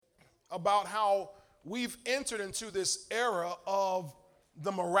about how we've entered into this era of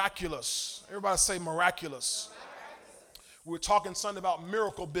the miraculous. Everybody say miraculous. We were talking Sunday about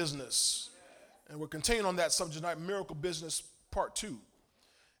miracle business, and we're continuing on that subject tonight, miracle business part 2.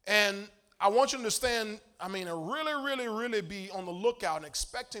 And I want you to understand, and really be on the lookout and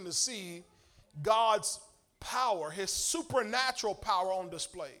expecting to see God's power, his supernatural power on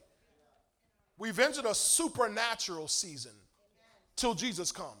display. We've entered a supernatural season till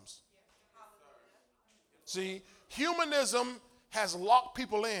Jesus comes. See, humanism has locked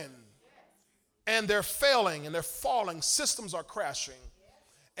people in, and they're failing and they're falling. Systems are crashing.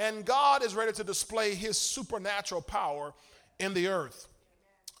 And God is ready to display his supernatural power in the earth.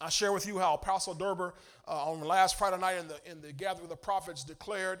 I share with you how Apostle Derber on last Friday night in the gathering of the prophets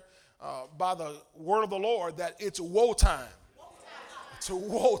declared by the word of the Lord that it's woe time. It's a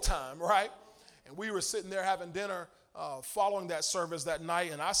woe time, right? And we were sitting there having dinner following that service that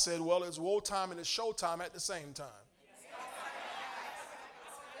night, and I said, well, it's woe time and it's show time at the same time.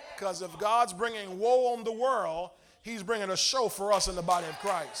 Because if God's bringing woe on the world, he's bringing a show for us in the body of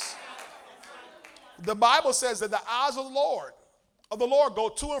Christ. The Bible says that the eyes of the Lord go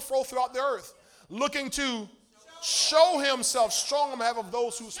to and fro throughout the earth, looking to show himself strong on behalf of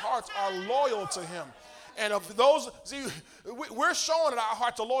those whose hearts are loyal to him. And of those, see, we're showing that our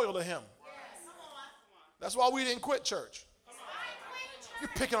hearts are loyal to him. That's why we didn't quit church. You're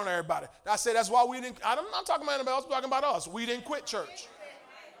picking on everybody. I said that's why we didn't. I'm not talking about anybody else. I'm talking about us. We didn't quit church.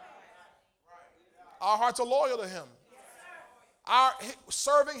 Our hearts are loyal to him. Our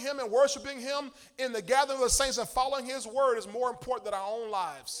serving him and worshiping him in the gathering of the saints and following his word is more important than our own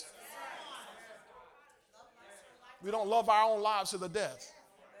lives. We don't love our own lives to the death.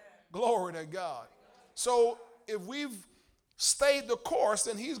 Glory to God. So if we've stayed the course,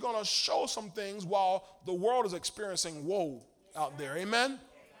 then he's going to show some things while the world is experiencing woe out there. Amen?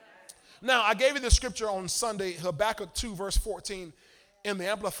 Now, I gave you the scripture on Sunday, Habakkuk 2, verse 14, in the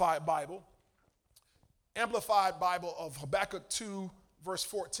Amplified Bible. Amplified Bible of Habakkuk 2, verse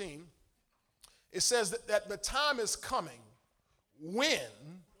 14. It says that the time is coming when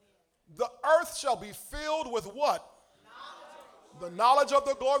the earth shall be filled with what? The knowledge of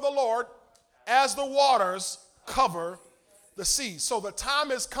the glory of the Lord as the waters cover the sea. So the time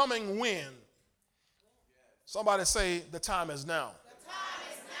is coming when? Somebody say the time is now. The time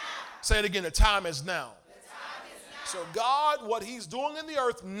is now. Say it again, the time is now. So God, what he's doing in the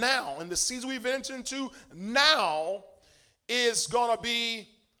earth now, in the season we've entered into now, is going to be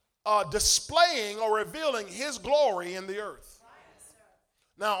displaying or revealing his glory in the earth.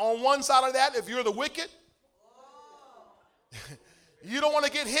 Now, on one side of that, if you're the wicked, you don't want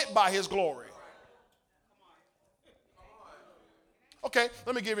to get hit by his glory. Okay,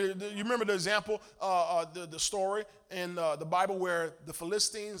 let me give you, you remember the example, the story in the Bible where the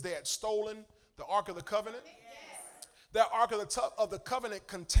Philistines, they had stolen the Ark of the Covenant. That Ark of the Covenant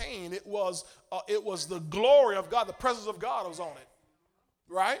contained, it was the glory of God, the presence of God was on it,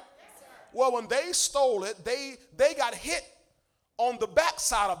 right? Well, when they stole it, they got hit on the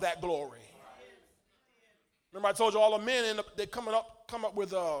backside of that glory. Remember I told you all the men they come up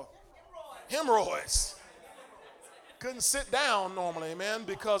with hemorrhoids. Couldn't sit down normally, man,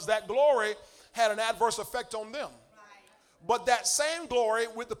 because that glory had an adverse effect on them. But that same glory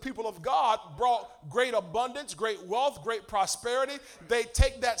with the people of God brought great abundance, great wealth, great prosperity. They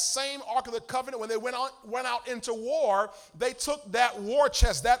take that same Ark of the Covenant. When they went out into war, they took that war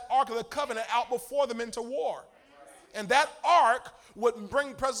chest, that Ark of the Covenant out before them into war. And that Ark would bring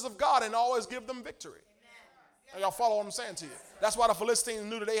the presence of God and always give them victory. Now, y'all follow what I'm saying to you? That's why the Philistines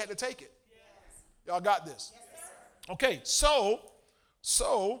knew that they had to take it. Y'all got this? Okay, so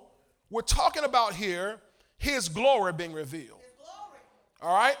we're talking about here his glory being revealed.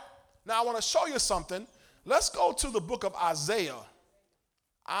 All right? Now I want to show you something. Let's go to the book of Isaiah.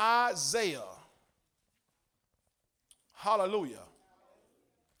 Isaiah. Hallelujah.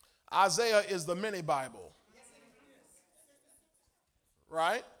 Isaiah is the mini Bible.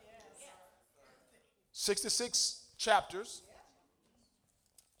 Right? 66 chapters.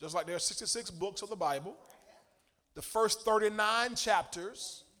 Just like there are 66 books of the Bible. The first 39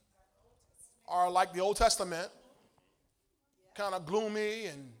 chapters are like the Old Testament, kind of gloomy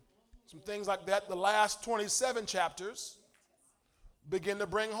and some things like that. The last 27 chapters begin to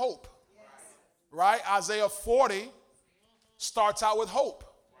bring hope, right? Isaiah 40 starts out with hope.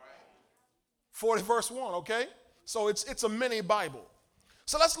 40 verse 1, okay? So it's a mini Bible.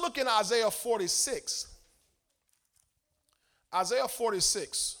 So let's look in Isaiah 46. Isaiah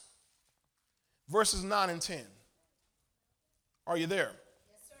 46, verses 9 and 10. Are you there?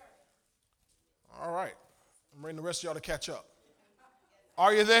 All right. I'm waiting the rest of y'all to catch up.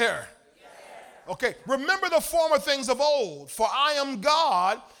 Are you there? Okay, remember the former things of old, for I am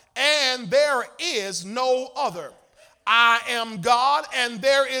God and there is no other. I am God and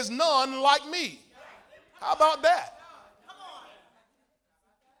there is none like me. How about that?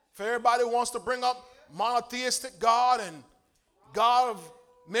 If everybody wants to bring up monotheistic God and God of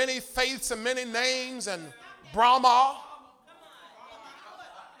many faiths and many names and Brahma.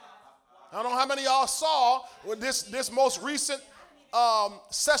 I don't know how many of y'all saw with this most recent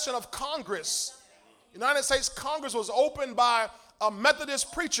session of Congress. United States Congress was opened by a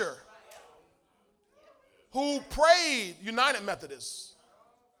Methodist preacher who prayed United Methodist.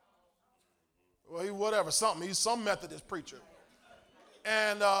 Well, he's some Methodist preacher.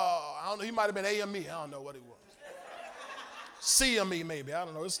 And I don't know, he might have been AME, I don't know what he was. CME maybe, I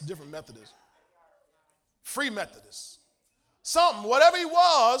don't know, it's a different Methodist. Free Methodist. Something, whatever he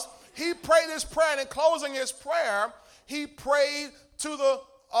was, he prayed this prayer, and in closing his prayer, he prayed to the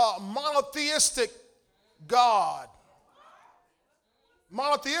monotheistic God.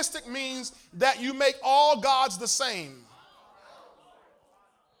 Monotheistic means that you make all gods the same.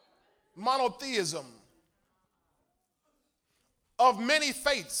 Monotheism. Of many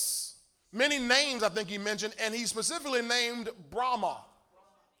faiths, many names I think he mentioned, and he specifically named Brahma.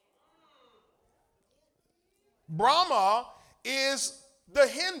 Brahma is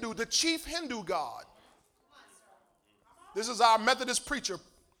the chief Hindu god. This is our Methodist preacher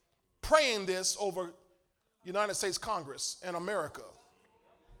praying this over United States Congress and America.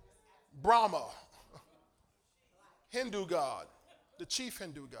 Brahma, Hindu god, the chief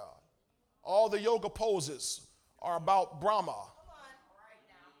Hindu god. All the yoga poses are about Brahma.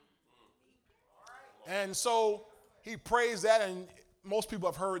 And so he prays that, and most people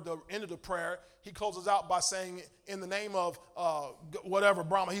have heard the end of the prayer. He closes out by saying, in the name of whatever,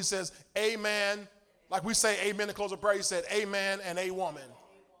 Brahma, he says, amen. Like we say amen to close the prayer, he said, amen and a woman.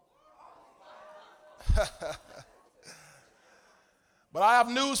 But I have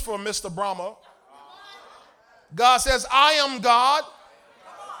news for Mr. Brahma. God says, I am God,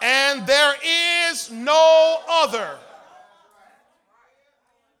 and there is no other.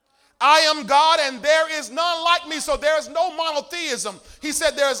 I am God and there is none like me. So there is no monotheism. He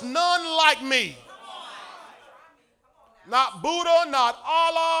said there is none like me. Not Buddha, not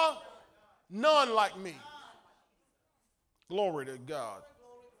Allah, none like me. Glory to God.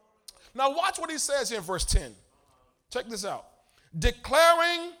 Now watch what he says here in verse 10. Check this out.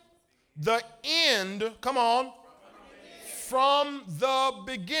 Declaring the end, come on, from the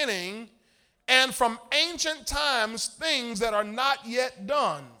beginning and from ancient times things that are not yet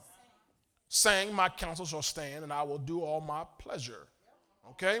done. Saying, my counsel shall stand, and I will do all my pleasure.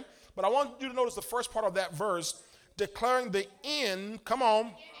 Okay? But I want you to notice the first part of that verse, declaring the end, come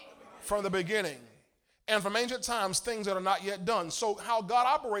on, from the beginning. And from ancient times, things that are not yet done. So how God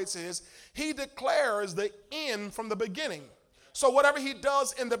operates is, he declares the end from the beginning. So whatever he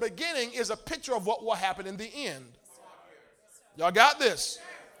does in the beginning is a picture of what will happen in the end. Y'all got this?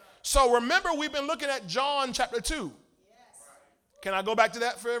 So remember, we've been looking at John chapter 2. Can I go back to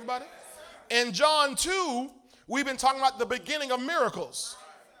that for everybody? In John 2, we've been talking about the beginning of miracles.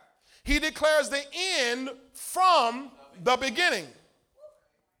 He declares the end from the beginning.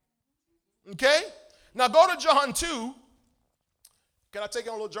 Okay? Now go to John 2. Can I take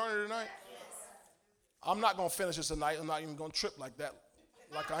you on a little journey tonight? I'm not going to finish this tonight. I'm not even going to trip like that,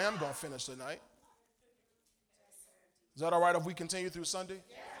 like I am going to finish tonight. Is that all right if we continue through Sunday?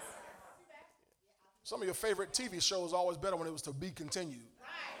 Some of your favorite TV shows are always better when it was to be continued.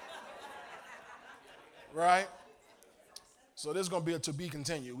 Right? So this is going to be a to be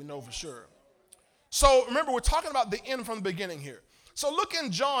continued. We know for sure. So remember, we're talking about the end from the beginning here. So look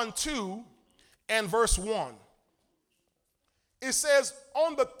in John 2 and verse 1. It says,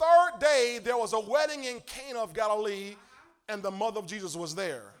 on the third day, there was a wedding in Cana of Galilee, and the mother of Jesus was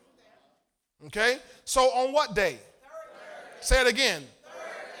there. Okay? So on what day? Say it again.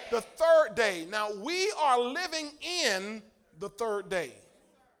 The third day. Now, we are living in the third day.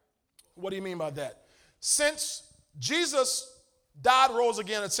 What do you mean by that? Since Jesus died, rose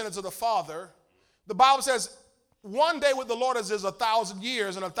again, ascended to the Father, the Bible says one day with the Lord is 1,000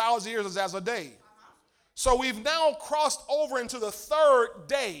 years, and 1,000 years is as a day. So we've now crossed over into the third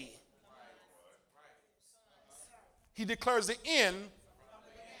day. He declares the end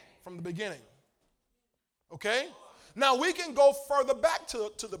from the beginning. Okay? Now we can go further back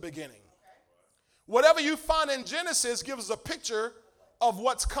to the beginning. Whatever you find in Genesis gives us a picture of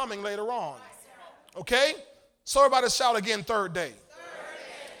what's coming later on. Okay? So everybody shout again, third day.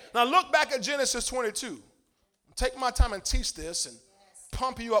 Now look back at Genesis 22. Take my time and teach this and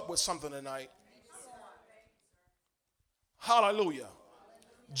pump you up with something tonight. Hallelujah.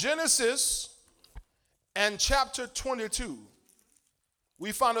 Genesis and chapter 22,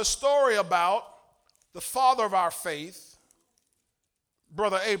 we find a story about the father of our faith,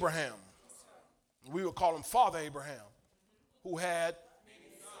 Brother Abraham. We would call him Father Abraham, who had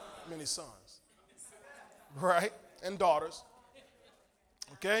many sons, right? And daughters.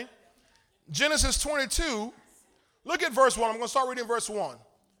 Okay? Genesis 22, look at verse 1. I'm going to start reading verse 1. It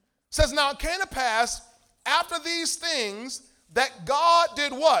says, now it came to pass after these things that God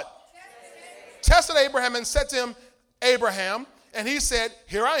did what? Tested Abraham and said to him, Abraham, and he said,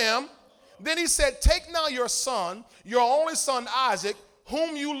 here I am. Then he said, take now your son, your only son Isaac,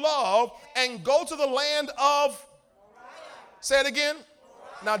 whom you love, and go to the land of Moriah. Say it again. Moriah.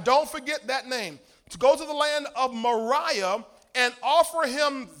 Now don't forget that name. To go to the land of Moriah and offer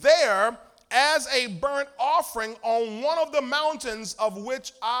him there as a burnt offering on one of the mountains of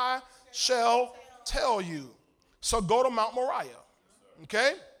which I shall tell you. So go to Mount Moriah,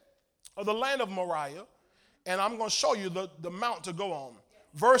 okay? Or the land of Moriah, and I'm going to show you the mount to go on.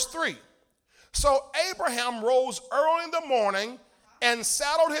 Verse 3. So Abraham rose early in the morning and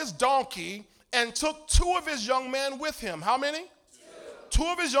saddled his donkey and took two of his young men with him. How many? Two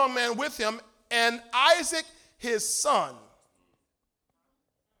of his young men with him, and Isaac his son.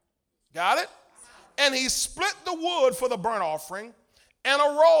 Got it? And he split the wood for the burnt offering and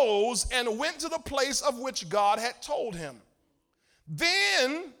arose and went to the place of which God had told him.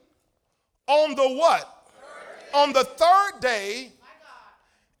 Then on the what? On the third day,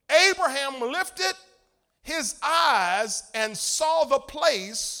 Abraham lifted his eyes and saw the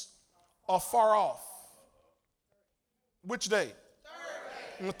place afar off. Which day?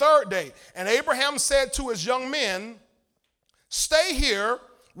 On the third day. And Abraham said to his young men, stay here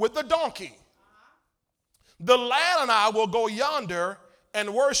with the donkey. The lad and I will go yonder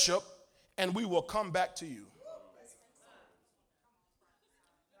and worship, and we will come back to you.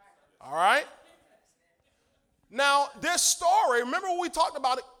 All right? Now, this story, remember when we talked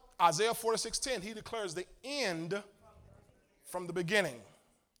about it? Isaiah 46:10, he declares the end from the beginning.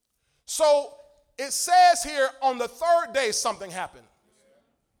 So it says here on the third day something happened.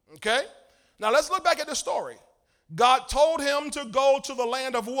 Okay? Now let's look back at the story. God told him to go to the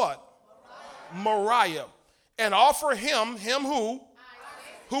land of what? Moriah. And offer him who?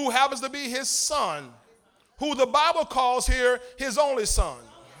 Who happens to be his son, who the Bible calls here his only son.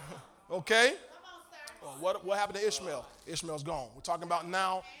 Okay? Well, what happened to Ishmael? Ishmael's gone. We're talking about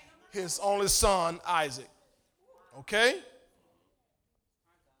now his only son, Isaac. Okay?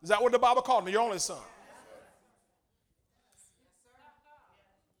 Is that what the Bible called him? Your only son.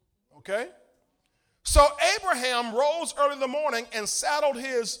 Okay? So Abraham rose early in the morning and saddled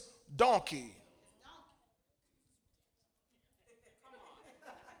his donkey.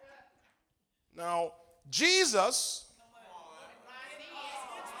 Now, Jesus,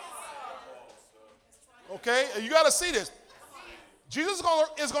 okay, you got to see this. Jesus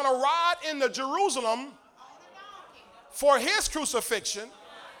is going to ride into Jerusalem for his crucifixion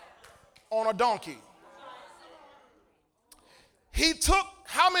on a donkey. He took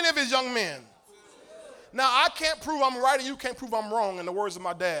how many of his young men? Now, I can't prove I'm right and you can't prove I'm wrong in the words of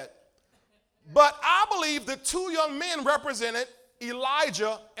my dad. But I believe the two young men represented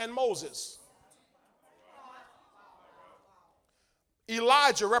Elijah and Moses.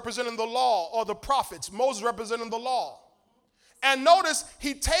 Elijah representing the law or the prophets. Moses representing the law. And notice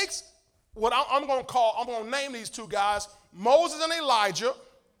he takes what I'm going to name these two guys, Moses and Elijah,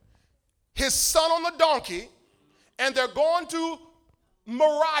 his son on the donkey, and they're going to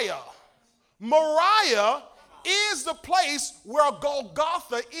Moriah. Moriah is the place where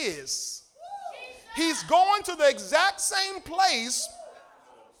Golgotha is. He's going to the exact same place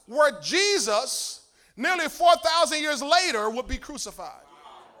where Jesus, nearly 4,000 years later, would be crucified.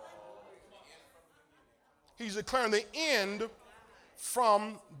 He's declaring the end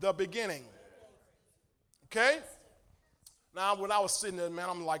from the beginning. Okay? Now, when I was sitting there, man,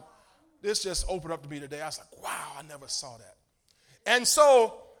 I'm like, this just opened up to me today. I was like, wow, I never saw that. And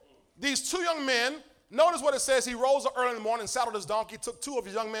so these two young men, notice what it says. He rose up early in the morning, saddled his donkey, took two of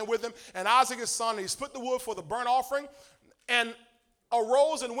his young men with him, and Isaac his son, and he split the wood for the burnt offering, and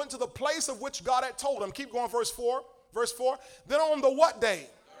arose and went to the place of which God had told him. Keep going, verse 4. Then on the what day?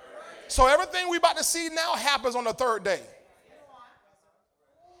 So everything we're about to see now happens on the third day.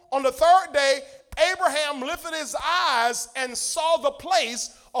 On the third day, Abraham lifted his eyes and saw the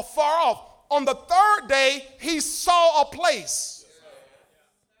place afar off. On the third day, he saw a place.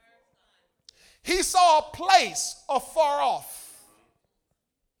 He saw a place afar off.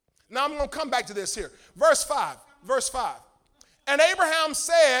 Now I'm going to come back to this here. Verse 5. And Abraham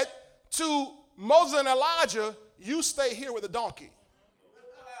said to Moses and Elijah, you stay here with the donkey.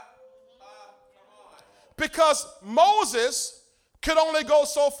 Because Moses could only go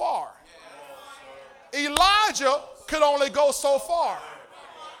so far. Elijah could only go so far.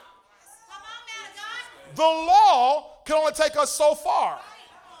 The law could only take us so far.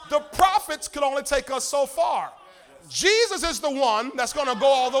 The prophets could only take us so far. Jesus is the one that's going to go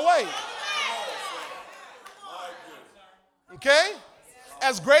all the way. Okay?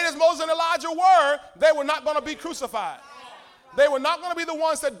 As great as Moses and Elijah were, they were not going to be crucified. They were not going to be the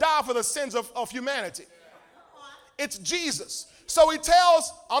ones that die for the sins of humanity. It's Jesus. So he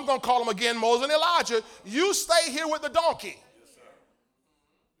tells, I'm going to call them again, Moses and Elijah, you stay here with the donkey.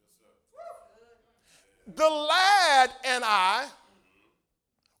 The lad and I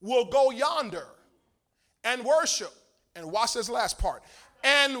will go yonder and worship. And watch this last part.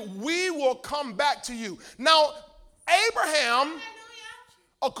 And we will come back to you. Now, Abraham,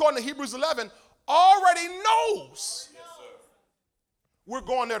 according to Hebrews 11, already knows we're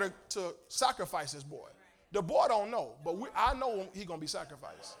going there to sacrifice this boy. The boy don't know, but I know he's going to be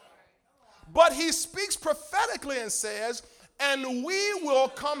sacrificed. But he speaks prophetically and says, and we will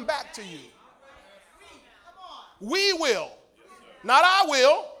come back to you. We will. Not I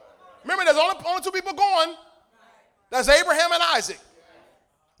will. Remember, there's only two people going. That's Abraham and Isaac.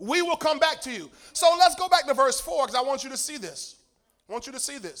 We will come back to you. So let's go back to verse 4 because I want you to see this. I want you to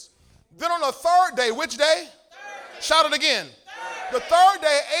see this. Then on the third day, which day? Shout it again. The third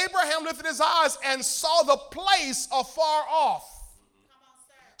day, Abraham lifted his eyes and saw the place afar off.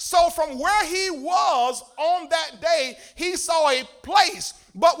 So from where he was on that day, he saw a place.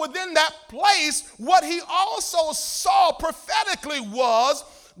 But within that place, what he also saw prophetically was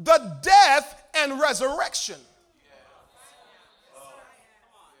the death and resurrection.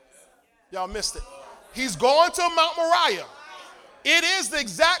 Y'all missed it. He's going to Mount Moriah. It is the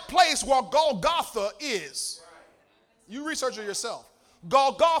exact place where Golgotha is. You research it yourself.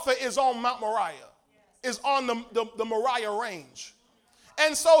 Golgotha is on Mount Moriah. Is on the Moriah range.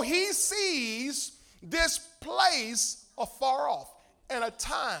 And so he sees this place afar off and a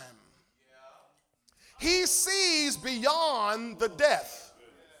time. He sees beyond the death.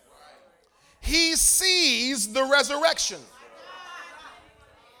 He sees the resurrection.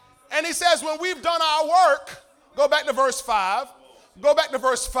 And he says, when we've done our work, go back to verse 5. Go back to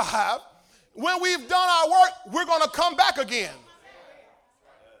verse 5. When we've done our work, we're going to come back again.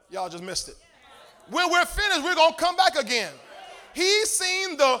 Y'all just missed it. When we're finished, we're going to come back again. He's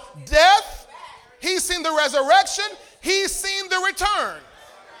seen the death. He's seen the resurrection. He's seen the return.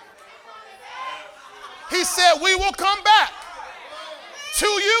 He said, we will come back to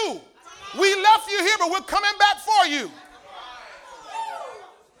you. We left you here, but we're coming back for you.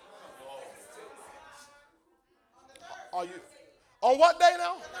 Are you on what day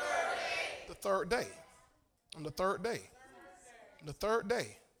now? The third day. On the third day. The third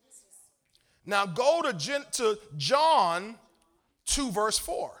day. Now go to John 2 verse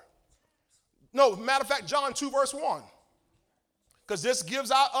 4. No, matter of fact, John 2 verse 1. Because this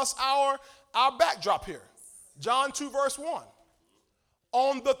gives us our backdrop here. John 2 verse 1.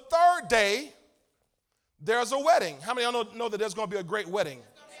 On the third day, there's a wedding. How many of y'all know that there's going to be a great wedding?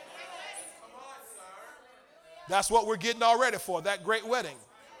 That's what we're getting all ready for, that great wedding.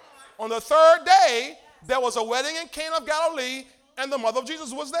 On the third day, there was a wedding in Cana of Galilee, and the mother of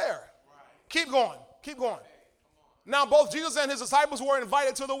Jesus was there. Keep going. Keep going. Now, both Jesus and his disciples were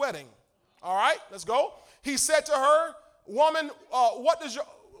invited to the wedding. All right, let's go. He said to her, woman,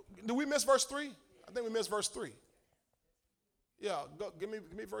 did we miss verse 3? I think we missed verse 3. Yeah, give me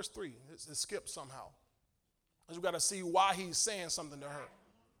verse 3. It skipped somehow. Because we've got to see why he's saying something to her.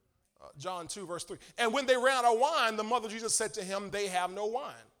 John 2, verse 3. And when they ran out of wine, the mother of Jesus said to him, they have no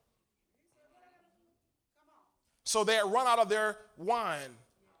wine. So they had run out of their wine.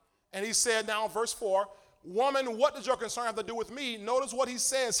 And he said, now, verse 4, woman, what does your concern have to do with me? Notice what he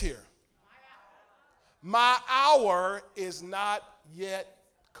says here. My hour is not yet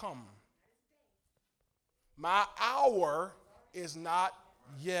come. My hour is not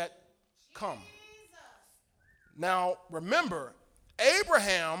yet come. Now, remember,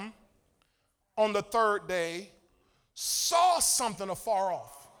 Abraham on the third day saw something afar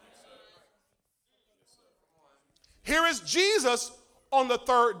off. Here is Jesus on the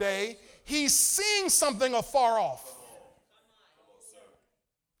third day. He's seeing something afar off.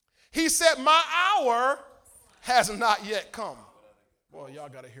 He said, my hour has not yet come. Boy, y'all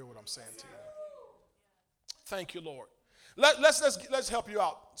got to hear what I'm saying to you. Thank you, Lord. Let's help you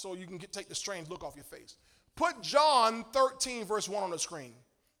out so you can take the strange look off your face. Put John 13, verse 1 on the screen.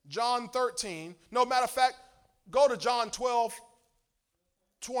 John 13. No, matter of fact, go to John 12,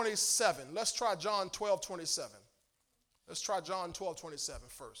 27. Let's try John 12, 27. Let's try John 12, 27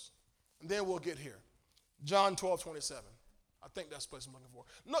 first. And then we'll get here. John 12:27. I think that's the place I'm looking for.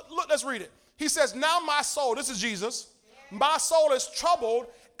 Look, let's read it. He says, now my soul, this is Jesus, my soul is troubled,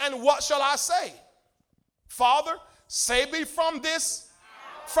 and what shall I say? Father, save me from this.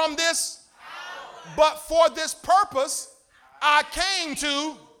 But for this purpose, I came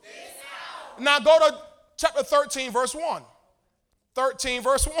to. Now go to chapter 13, verse 1. 13,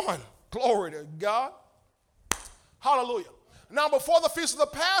 verse 1. Glory to God. Hallelujah. Now before the feast of the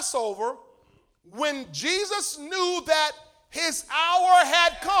Passover, when Jesus knew that his hour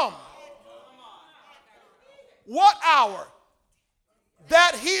had come. What hour?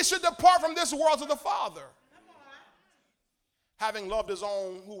 That he should depart from this world to the Father. Having loved his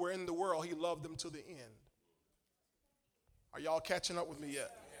own who were in the world, he loved them to the end. Are y'all catching up with me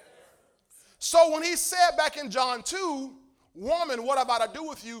yet? So when he said back in John 2, woman, what have I to do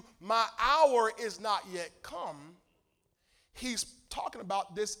with you? My hour is not yet come. He's talking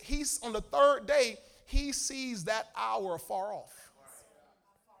about this. He's on the third day, he sees that hour far off.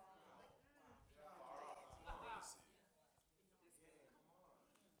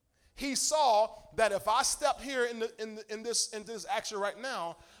 He saw that if I step here in this action right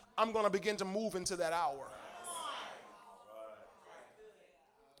now, I'm going to begin to move into that hour.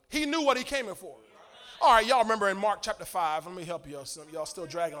 He knew what he came in for. All right, y'all remember in Mark chapter 5, let me help you. Y'all still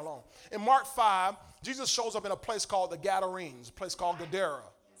dragging along. In Mark 5, Jesus shows up in a place called the Gadarenes, a place called Gadara,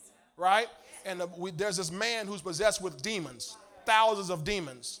 right? And there's this man who's possessed with demons, thousands of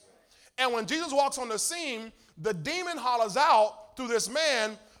demons. And when Jesus walks on the scene, the demon hollers out through this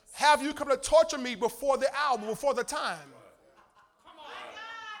man, have you come to torture me before the hour, before the time?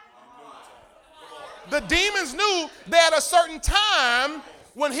 The demons knew they had a certain time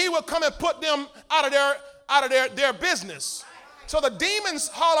when he would come and put them out of their business. So the demons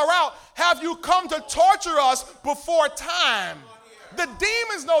holler out, have you come to torture us before time? The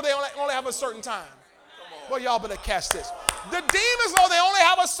demons know they only have a certain time. Well, y'all better catch this. The demons know they only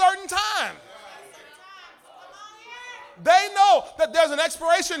have a certain time. They know that there's an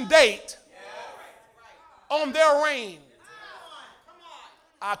expiration date on their reign.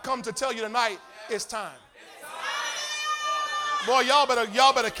 I come to tell you tonight, it's time. Boy, y'all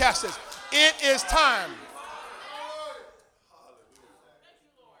better catch this. It is time.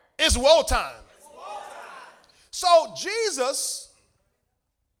 It's woe time. So Jesus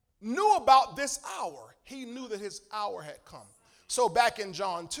knew about this hour. He knew that his hour had come. So back in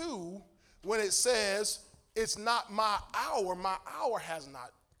John 2, when it says, it's not my hour has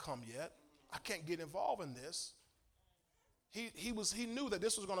not come yet. I can't get involved in this. He knew that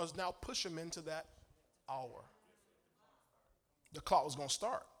this was going to now push him into that hour. The clock was going to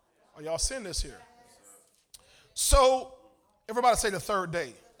start. Are y'all seeing this here? So everybody say the third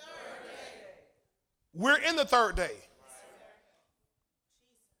day. We're in the third day.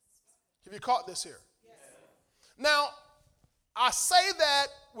 Have you caught this here? Now, I say that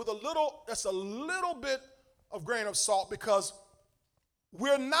with a little bit of grain of salt because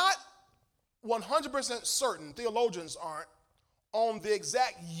we're not 100% certain, theologians aren't, on the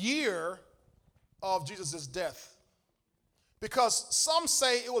exact year of Jesus' death. Because some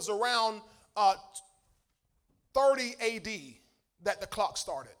say it was around 30 AD that the clock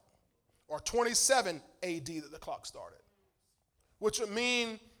started, or 27 AD that the clock started, which would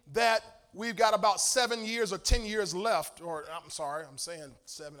mean that we've got about 7 years or 10 years left, or I'm sorry, I'm saying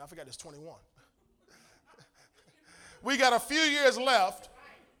 7, I forgot it's 21. We got a few years left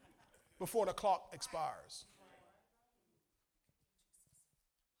before the clock expires.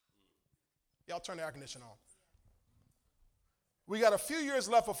 Y'all turn the air conditioner on. We got a few years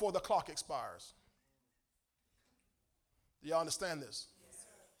left before the clock expires. Do y'all understand this?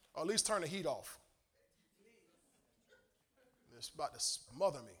 Or at least turn the heat off. It's about to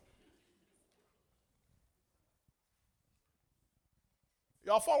smother me.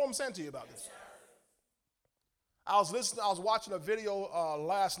 Y'all follow what I'm saying to you about this? I was watching a video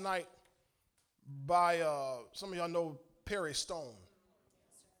last night by some of y'all know Perry Stone.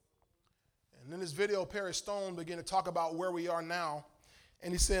 And in this video, Perry Stone began to talk about where we are now.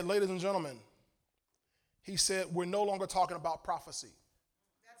 And he said, ladies and gentlemen, he said, we're no longer talking about prophecy.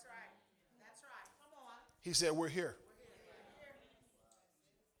 That's right. That's right. Come on. He said, we're here.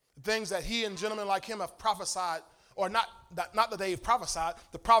 The things that he and gentlemen like him have prophesied, or not that they've prophesied,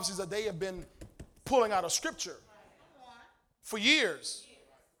 the prophecies that they have been pulling out of Scripture for years.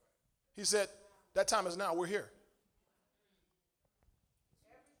 He said, that time is now. We're here.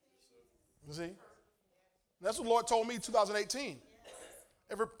 You see? That's what the Lord told me in 2018.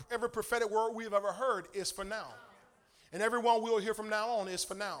 Every prophetic word we've ever heard is for now. And every one we'll hear from now on is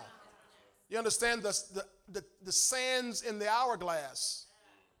for now. You understand the sands in the hourglass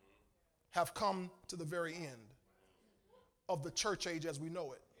have come to the very end of the church age as we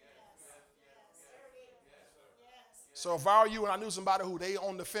know it. So if I were you and I knew somebody who they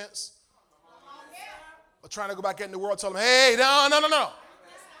on the fence or trying to go back in the world, tell them, hey, no.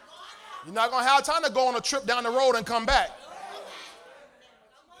 You're not going to have time to go on a trip down the road and come back.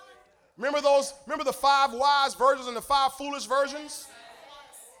 Remember the 5 wise virgins and the 5 foolish virgins?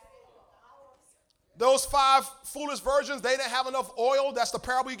 Those 5 foolish virgins, they didn't have enough oil. That's the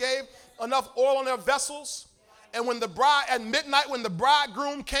parable he gave. Enough oil in their vessels. And when at midnight, when the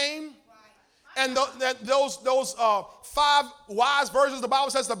bridegroom came, and those 5 wise virgins, the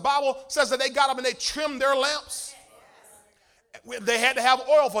Bible says that they got up and they trimmed their lamps. They had to have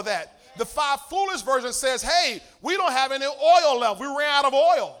oil for that. The 5 foolish virgins says, hey, we don't have any oil left. We ran out of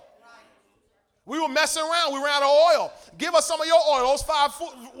oil. We were messing around. We ran out of oil. Give us some of your oil. Those 5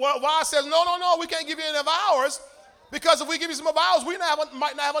 wise says, no, we can't give you any of ours, because if we give you some of ours, we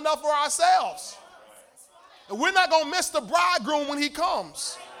might not have enough for ourselves. And we're not going to miss the bridegroom when he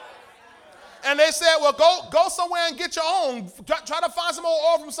comes. And they said, well, go somewhere and get your own. Try to find some more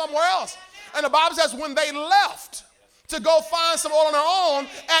oil from somewhere else. And the Bible says when they left to go find some oil on their own,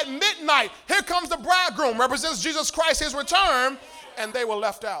 at midnight, here comes the bridegroom, represents Jesus Christ, his return, and they were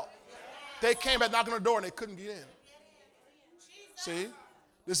left out. They came back knocking on the door and they couldn't get in. See,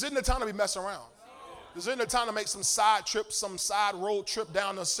 this isn't the time to be messing around. This isn't the time to make some side trip, some side road trip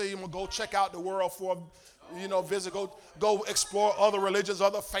down the sea and we'll go check out the world for, visit, go explore other religions,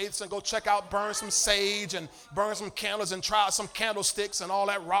 other faiths, and go check out, burn some sage and burn some candles and try some candlesticks and all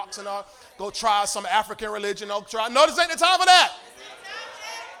that rocks and all. Go try some African religion. No, this ain't the time for that.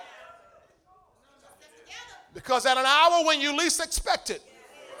 Because at an hour when you least expect it,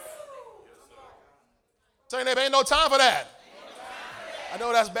 saying there ain't no time for that. I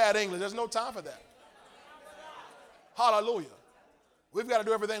know that's bad English. There's no time for that. Hallelujah. We've got to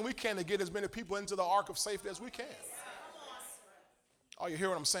do everything we can to get as many people into the ark of safety as we can. Oh, you hear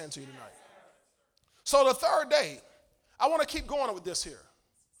what I'm saying to you tonight? So the third day, I want to keep going with this here.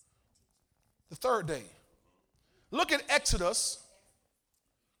 The third day. Look at Exodus.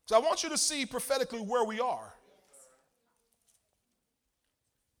 So I want you to see prophetically where we are.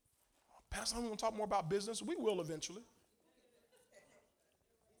 Pastor, I'm going to talk more about business. We will eventually.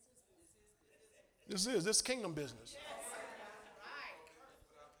 This kingdom business.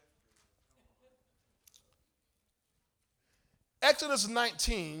 Exodus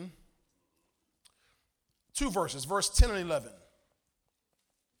 19, 2 verses, verse 10 and 11.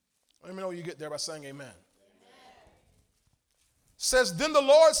 Let me know you get there by saying amen. Says, then the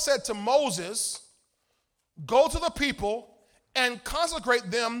Lord said to Moses, go to the people and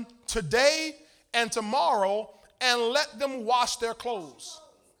consecrate them today and tomorrow and let them wash their clothes.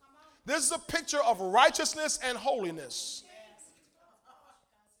 This is a picture of righteousness and holiness.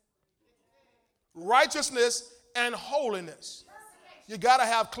 Righteousness and holiness. You got to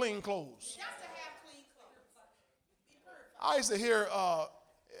have clean clothes. I used to hear,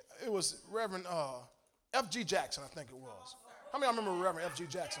 it was Reverend F.G. Jackson, I think it was. How many of y'all remember Reverend F.G.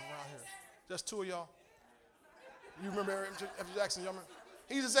 Jackson around here? Just 2 of y'all? You remember F.G. Jackson? Y'all remember?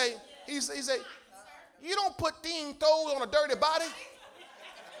 He used to say, he say, you don't put things toes on a dirty body.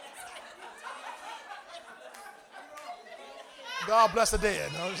 God bless the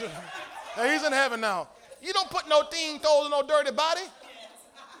dead. Now, he's in heaven now. You don't put no thing toes on no dirty body.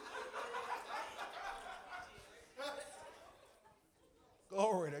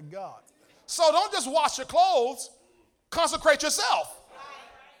 Glory to God. So don't just wash your clothes. Consecrate yourself.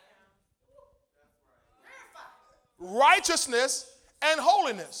 Righteousness and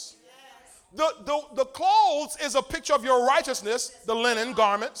holiness. The clothes is a picture of your righteousness, the linen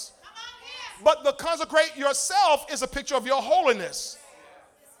garments. But the consecrate yourself is a picture of your holiness.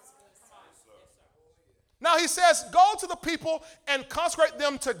 Now he says, go to the people and consecrate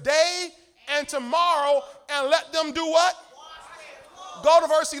them today and tomorrow and let them do what? Go to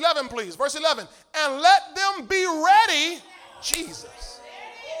verse 11, please. Verse 11. And let them be ready. Jesus.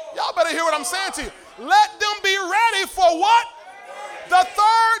 Y'all better hear what I'm saying to you. Let them be ready for what? The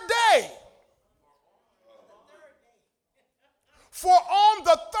third day. For on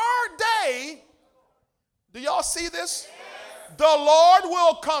the third day, do y'all see this? The Lord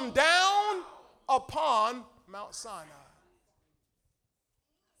will come down upon Mount Sinai.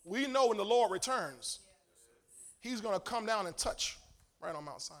 We know when the Lord returns, he's going to come down and touch right on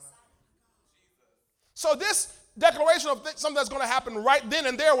Mount Sinai. So this declaration of something that's going to happen right then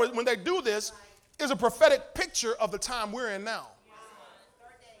and there when they do this is a prophetic picture of the time we're in now.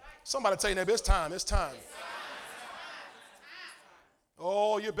 Somebody tell you, neighbor, it's time, it's time.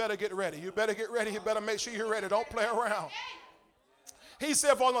 Oh, you better get ready. You better get ready. You better make sure you're ready. Don't play around. He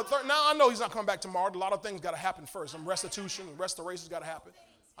said, for on the third, now I know he's not coming back tomorrow. A lot of things got to happen first. Some restitution and restoration's got to happen.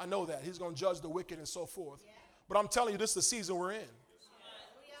 I know that. He's going to judge the wicked and so forth. But I'm telling you, this is the season we're in.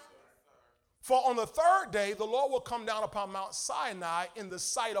 For on the third day, the Lord will come down upon Mount Sinai in the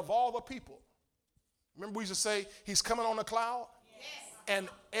sight of all the people. Remember we used to say, he's coming on a cloud? Yes. And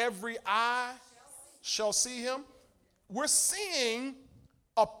every eye shall see him. We're seeing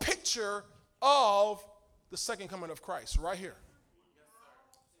a picture of the second coming of Christ right here.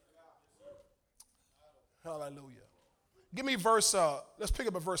 Hallelujah. Give me verse, let's pick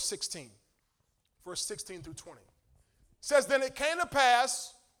up at verse 16. Verse 16 through 20. It says, then it came to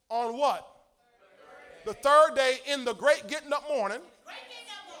pass on what? The third day in the great getting up morning.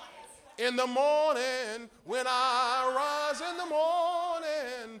 In the morning when I rise, in the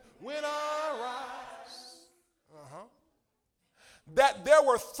morning when I rise. That there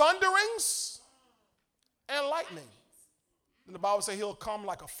were thunderings and lightning. And the Bible says he'll come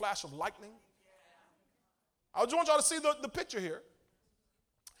like a flash of lightning. I just want y'all to see the picture here.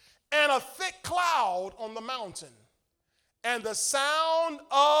 And a thick cloud on the mountain. And the sound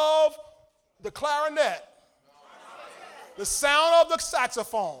of the clarinet. The sound of the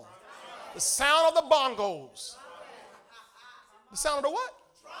saxophone. The sound of the bongos. The sound of the what?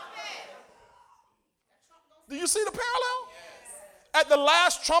 Do you see the parallel? At the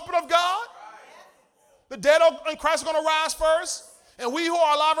last trumpet of God, the dead in Christ are going to rise first. And we who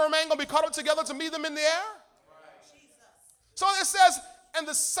are alive and remain going to be caught up together to meet them in the air. So it says, and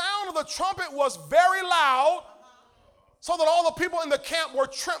the sound of the trumpet was very loud, so that all the people in the camp were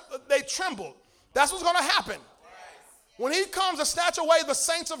they trembled. That's what's going to happen. When he comes to snatch away the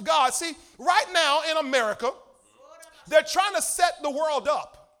saints of God. See, right now in America, they're trying to set the world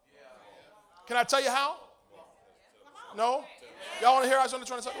up. Can I tell you how? No? Y'all want to hear how they're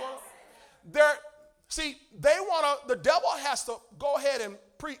trying to set the world up? The devil has to go ahead and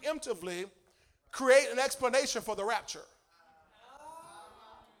preemptively create an explanation for the rapture.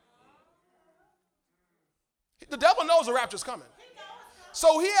 The devil knows the rapture is coming.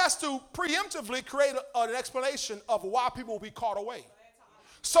 So he has to preemptively create an explanation of why people will be caught away.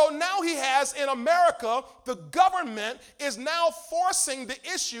 So now he has in America, the government is now forcing the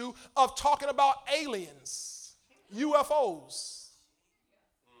issue of talking about aliens, UFOs.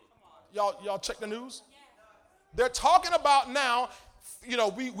 Y'all check the news? They're talking about now,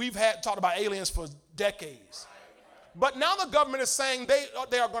 we've talked about aliens for decades. But now the government is saying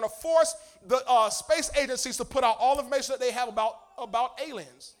they are going to force the space agencies to put out all the information that they have about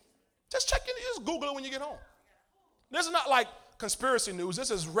aliens. Just check it. Just Google it when you get home. This is not like conspiracy news.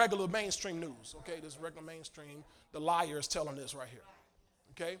 This is regular mainstream news. Okay, this is regular mainstream. The liar is telling this right here.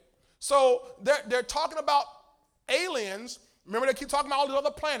 Okay, so they're talking about aliens. Remember, they keep talking about all the other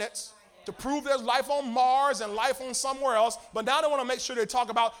planets to prove there's life on Mars and life on somewhere else. But now they want to make sure they talk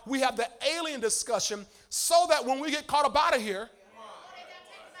about we have the alien discussion so that when we get caught up out of here,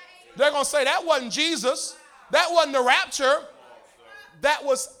 they're going to say that wasn't Jesus. That wasn't the rapture. That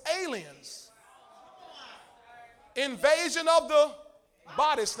was aliens. Invasion of the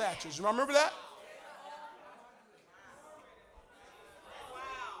body snatchers. You remember that?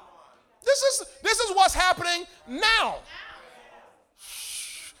 This is what's happening now.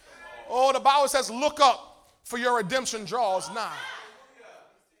 Oh, the Bible says, look up, for your redemption draws nigh.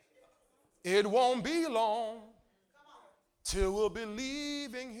 It won't be long till we'll be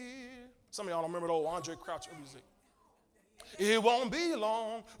leaving here. Some of y'all don't remember the old Andre Crouch music. It won't be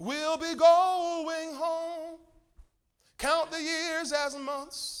long, we'll be going home. Count the years as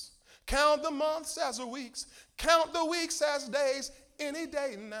months, count the months as weeks, count the weeks as days, any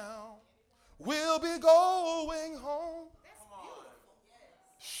day now. We'll be going home.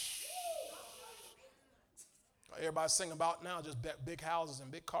 Everybody sing about now just big houses and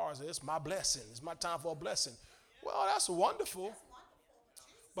big cars. It's my blessing. It's my time for a blessing. Well, that's wonderful.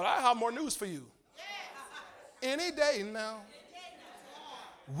 But I have more news for you. Any day now,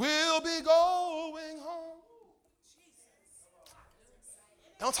 we'll be going home.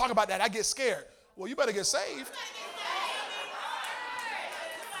 Don't talk about that. I get scared. Well, you better get saved.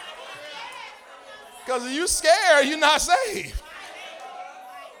 Because if you're scared, you're not saved.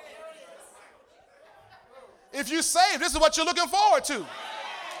 If you saved, this is what you're looking forward to.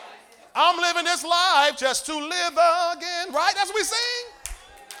 I'm living this life just to live again. Right? That's what we sing.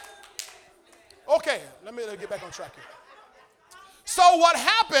 Okay, let me get back on track here. So what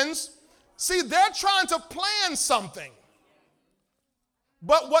happens, see, they're trying to plan something.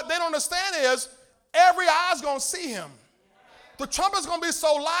 But what they don't understand is every eye's going to see him. The trumpet's going to be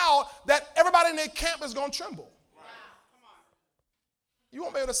so loud that everybody in their camp is going to tremble. You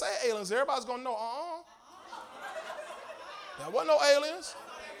won't be able to say aliens. Everybody's going to know, There wasn't no aliens.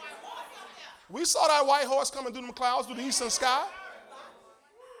 We saw that white horse coming through the clouds through the eastern sky.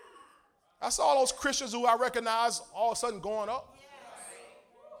 I saw all those Christians who I recognize all of a sudden going up.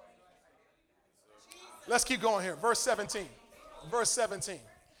 Let's keep going here. Verse 17. Verse 17.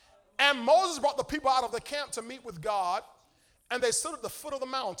 And Moses brought the people out of the camp to meet with God, and they stood at the foot of the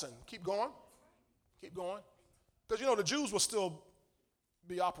mountain. Keep going. Keep going. Because, you know, the Jews will still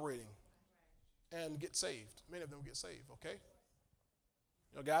be operating and get saved. Many of them get saved, okay?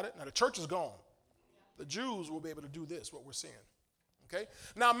 You got it? Now, the church is gone. The Jews will be able to do this, what we're seeing. Okay?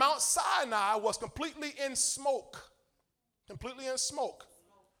 Now, Mount Sinai was completely in smoke. Completely in smoke.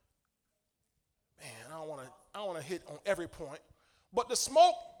 Man, I don't want to hit on every point. But the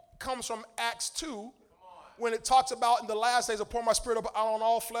smoke comes from Acts 2, when it talks about in the last days, I'll pour my spirit out on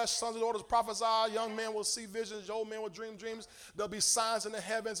all flesh, sons and daughters prophesy, young men will see visions, old men will dream dreams. There'll be signs in the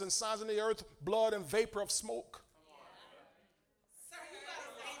heavens and signs in the earth, blood and vapor of smoke. Sir, you gotta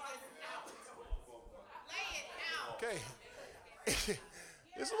lay it out. Lay it out. Okay.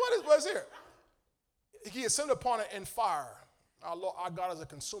 This is what it was here. He ascended upon it in fire. Our God is a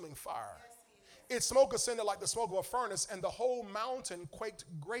consuming fire. Its smoke ascended like the smoke of a furnace, and the whole mountain quaked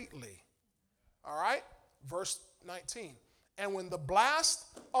greatly. All right? Verse 19. And when the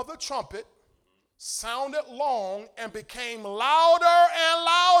blast of the trumpet sounded long and became louder and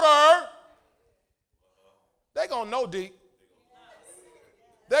louder, they're going to know, D.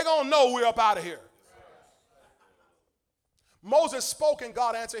 They're going to know we're up out of here. Moses spoke and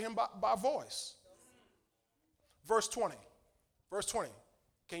God answered him by voice. Verse 20. Verse 20.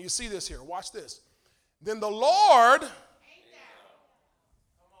 Can you see this here? Watch this. Then the Lord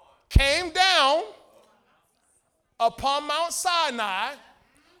came down upon Mount Sinai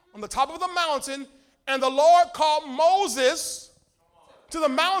on the top of the mountain, and the Lord called Moses to the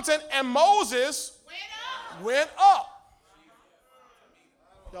mountain, and Moses went up.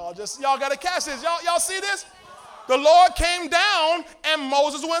 Y'all got to catch this. Y'all see this? The Lord came down and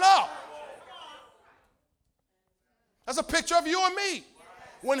Moses went up. That's a picture of you and me.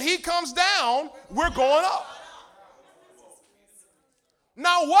 When he comes down, we're going up.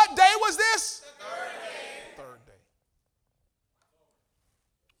 Now, what day was this? Third day.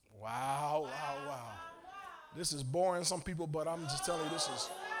 Wow. This is boring some people, but I'm just telling you this is.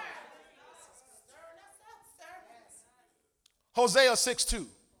 Hosea 6:2.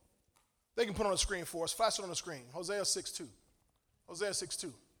 They can put on the screen for us. Flash it on the screen. Hosea 6:2. Hosea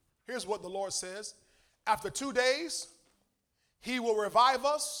 6:2. Here's what the Lord says. After 2 days, he will revive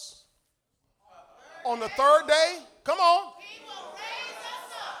us. On the third day, come on. He will raise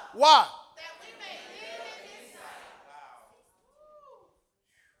us up. Why? That we may live in his sight.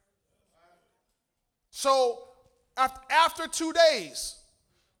 So after 2 days,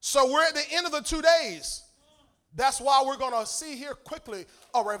 so we're at the end of the 2 days. That's why we're going to see here quickly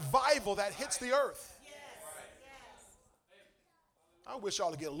a revival that hits the earth. Yes. I wish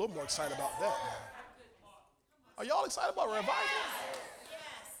y'all to get a little more excited about that. Are y'all excited about revival?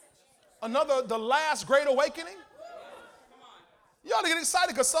 The last great awakening? You ought to get excited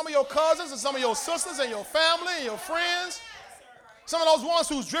because some of your cousins and some of your sisters and your family and your friends, some of those ones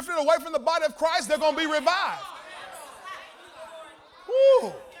who's drifted away from the body of Christ, they're going to be revived.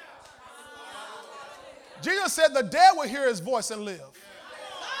 Woo. Jesus said the dead will hear his voice and live.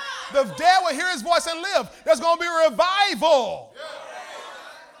 The dead will hear his voice and live. There's going to be a revival.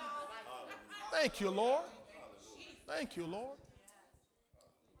 Thank you, Lord. Thank you, Lord.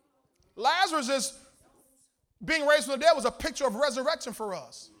 Lazarus is being raised from the dead was a picture of resurrection for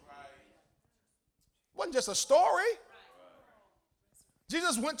us. It wasn't just a story.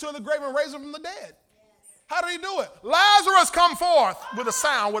 Jesus went to the grave and raised him from the dead. How did he do it? Lazarus, come forth with a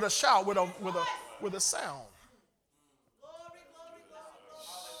sound, with a shout, with a sound. Glory, glory,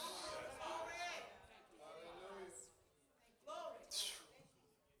 glory.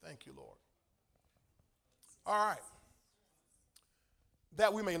 Thank you, Lord. All right.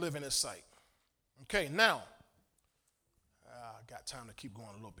 That we may live in his sight. Okay, now, I got time to keep going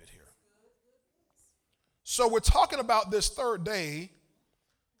a little bit here. So we're talking about this third day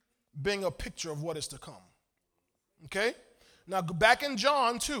being a picture of what is to come. Okay? Now, back in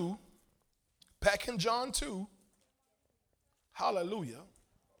John 2, hallelujah.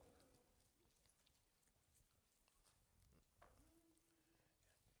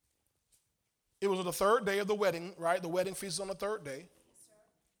 It was on the third day of the wedding, right? The wedding feast is on the third day.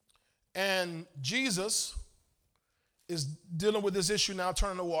 And Jesus is dealing with this issue now,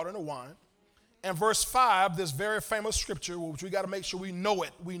 turning the water into wine. And verse 5, this very famous scripture, which we got to make sure we know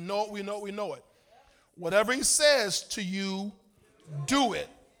it. We know it. Whatever he says to you, do it.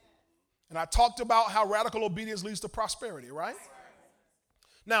 And I talked about how radical obedience leads to prosperity, right?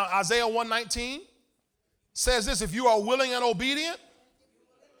 Now, Isaiah 119 says this, if you are willing and obedient,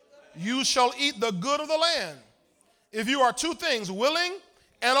 you shall eat the good of the land. If you are two things, willing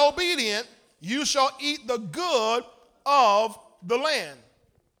and obedient, you shall eat the good of the land.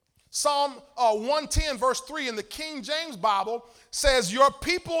 Psalm 110 verse 3 in the King James Bible says, your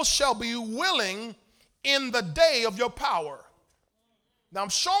people shall be willing in the day of your power. Now I'm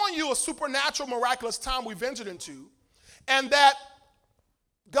showing you a supernatural, miraculous time we've entered into, and that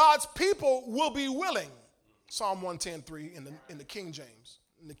God's people will be willing. Psalm 110:3 in the King James.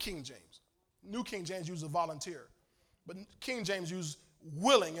 In the King James. New King James uses volunteer, but King James uses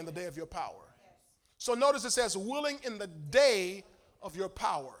willing in the day of your power. So notice it says willing in the day of your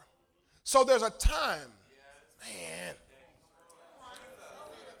power. So there's a time, man.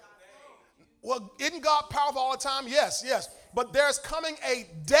 Well, isn't God powerful all the time? Yes, yes. But there's coming a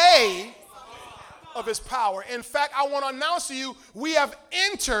day of his power. In fact, I want to announce to you, we have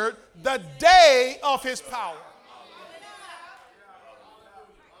entered the day of his power.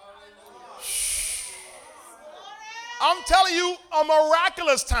 I'm telling you, a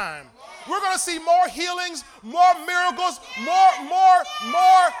miraculous time. We're going to see more healings, more miracles, more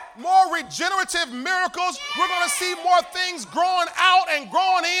regenerative miracles. We're going to see more things growing out and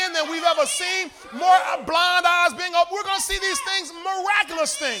growing in than we've ever seen. More blind eyes being opened. We're going to see these things,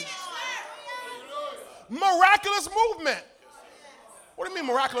 miraculous things. Miraculous movement. What do you mean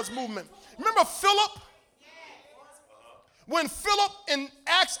miraculous movement? Remember Philip? When Philip in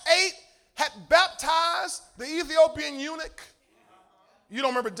Acts 8 had baptized the Ethiopian eunuch. You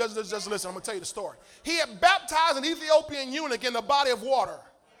don't remember, just listen, I'm going to tell you the story. He had baptized an Ethiopian eunuch in the body of water.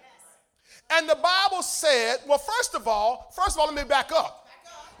 And the Bible said, well, first of all, let me back up.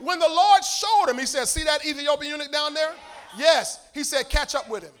 When the Lord showed him, he said, see that Ethiopian eunuch down there? Yes. He said, catch up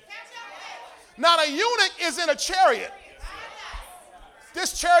with him. Now the eunuch is in a chariot.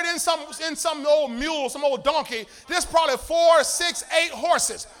 This chariot in some old mule, some old donkey. There's probably 4, 6, 8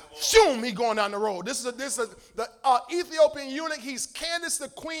 horses. Shoom, he going down the road. This is the Ethiopian eunuch. He's Candace the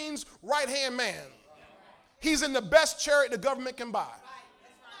Queen's right-hand man. He's in the best chariot the government can buy.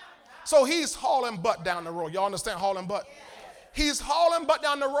 So he's hauling butt down the road. Y'all understand hauling butt? He's hauling butt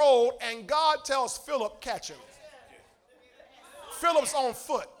down the road, and God tells Philip, catch him. Philip's on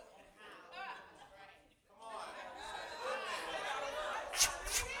foot.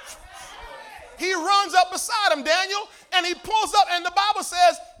 He runs up beside him, Daniel, and he pulls up, and the Bible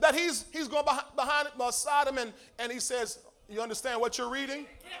says that he's going beside him, and he says, you understand what you're reading?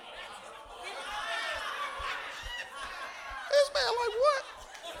 This man like, what?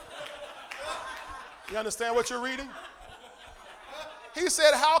 You understand what you're reading? He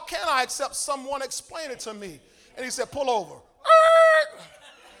said, how can I except someone explain it to me? And he said, pull over.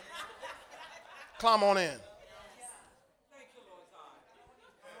 Climb on in.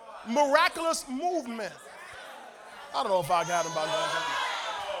 Miraculous movement. I don't know if I got him by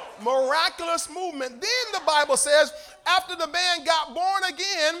that. Miraculous movement. Then the Bible says, after the man got born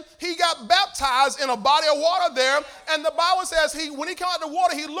again, he got baptized in a body of water there. And the Bible says when he came out of the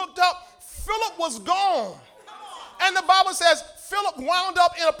water, he looked up, Philip was gone. And the Bible says Philip wound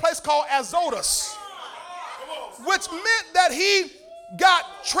up in a place called Azotus, which meant that he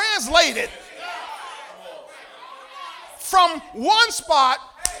got translated from one spot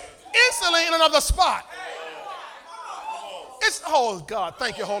instantly in another spot. Oh God,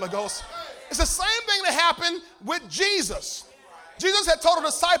 thank you, Holy Ghost. It's the same thing that happened with Jesus. Jesus had told the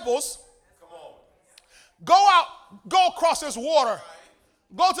disciples, go across this water.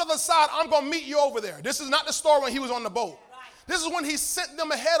 Go to the side, I'm going to meet you over there. This is not the story when he was on the boat. This is when he sent them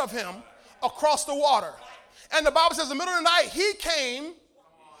ahead of him across the water. And the Bible says in the middle of the night, he came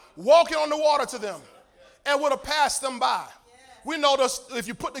walking on the water to them and would have passed them by. We know this, if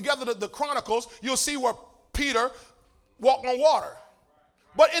you put together the Chronicles, you'll see where Peter walked on water.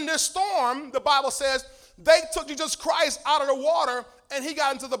 But in this storm, the Bible says they took Jesus Christ out of the water and he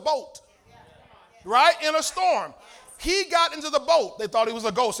got into the boat. Right? In a storm. He got into the boat. They thought he was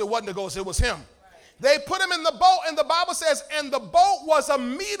a ghost. It wasn't a ghost. It was him. They put him in the boat, and the Bible says, and the boat was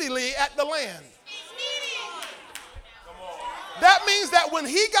immediately at the land. That means that when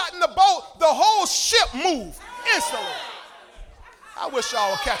he got in the boat, the whole ship moved instantly. I wish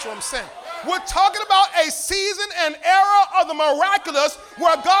y'all would catch what I'm saying. We're talking about a season and era of the miraculous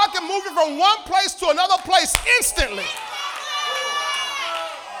where God can move you from one place to another place instantly.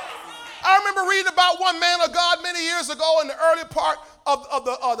 I remember reading about one man of God many years ago in the early part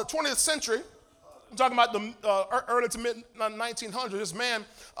of the 20th century. I'm talking about the early to mid 1900s. This man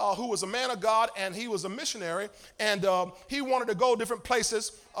who was a man of God, and he was a missionary, and he wanted to go different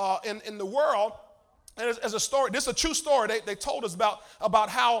places in the world. And as a story, this is a true story. They told us about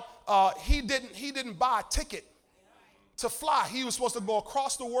how he didn't buy a ticket to fly. He was supposed to go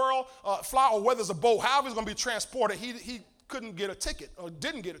across the world, fly, or whether it's a boat, however he's going to be transported. He couldn't get a ticket, or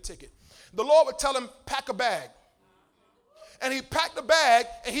didn't get a ticket. The Lord would tell him, pack a bag. And he packed the bag,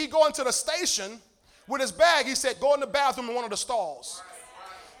 and he'd go into the station with his bag. He said, go in the bathroom in one of the stalls.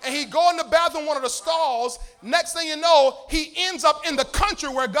 And he'd go in the bathroom in one of the stalls. Next thing you know, he ends up in the country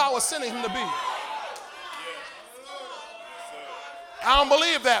where God was sending him to be. I don't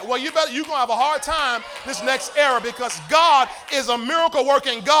believe that. Well, you're going to have a hard time this next era, because God is a miracle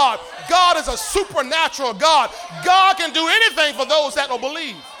working God. God is a supernatural God. God can do anything for those that don't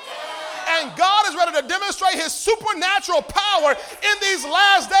believe. And God is ready to demonstrate his supernatural power in these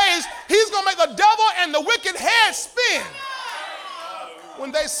last days. He's going to make the devil and the wicked head spin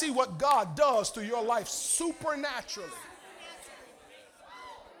when they see what God does through your life supernaturally.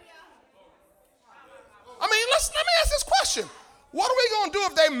 I mean, let me ask this question. What are we going to do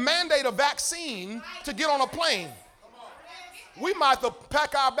if they mandate a vaccine to get on a plane? We might have to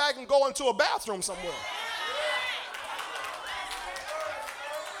pack our bag and go into a bathroom somewhere.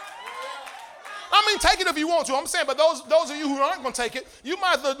 I mean, take it if you want to. I'm saying, but those of you who aren't going to take it, you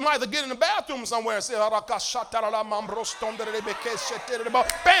might have to get in the bathroom somewhere and say, bam.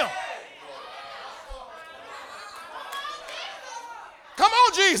 Come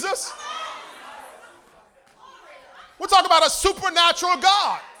on, Jesus. We're talking about a supernatural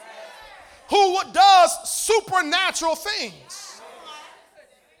God who does supernatural things.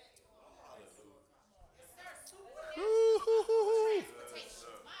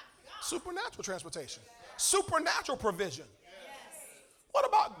 Supernatural transportation, supernatural provision. What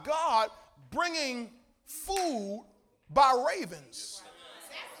about God bringing food by ravens?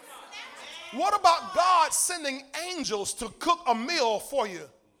 What about God sending angels to cook a meal for you?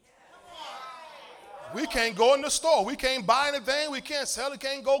 We can't go in the store. We can't buy anything. We can't sell it.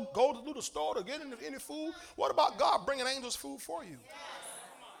 Can't go to the store to get any food. What about God bringing angels food for you?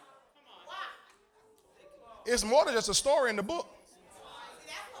 It's more than just a story in the book.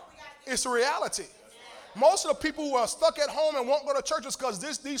 It's a reality. Most of the people who are stuck at home and won't go to churches because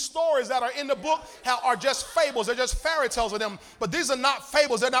these stories that are in the book are just fables. They're just fairy tales of them. But these are not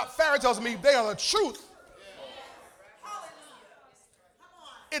fables. They're not fairy tales of me. They are the truth.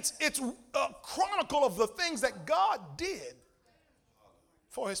 It's a chronicle of the things that God did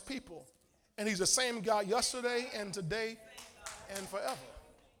for his people. And he's the same God yesterday and today and forever.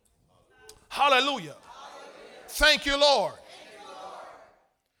 Hallelujah. Thank you, Lord.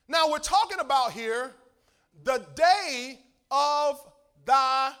 Now we're talking about here the day of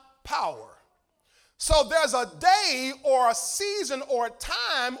thy power. So there's a day or a season or a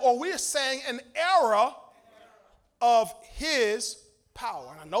time, or we're saying an era of his power.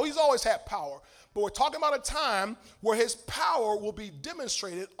 And I know he's always had power, but we're talking about a time where his power will be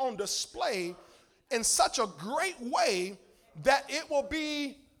demonstrated on display in such a great way that it will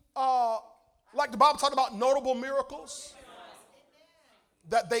be like the Bible talked about notable miracles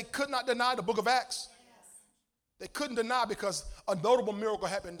that they could not deny. The book of Acts, they couldn't deny because a notable miracle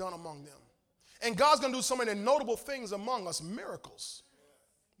had been done among them. And God's going to do so many notable things among us. Miracles.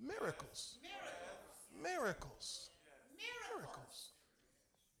 Miracles. Miracles. Miracles.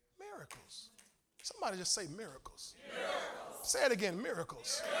 Miracles. Somebody just say miracles. Miracles. Say it again,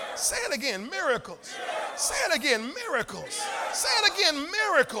 miracles. Miracles. Say it again, miracles. Miracles. Say it again, miracles. Miracles. Say it again,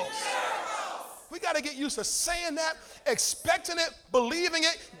 miracles. Miracles. We got to get used to saying that, expecting it, believing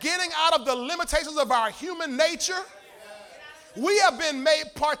it, getting out of the limitations of our human nature. We have been made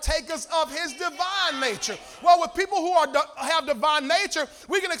partakers of his divine nature. Well, with people who have divine nature,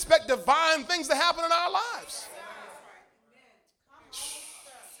 we can expect divine things to happen in our lives.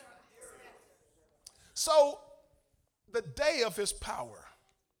 So, the day of his power.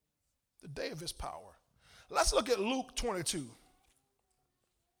 The day of his power. Let's look at Luke 22.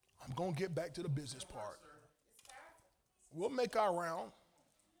 I'm going to get back to the business part. We'll make our round.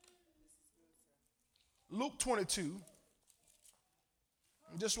 Luke 22.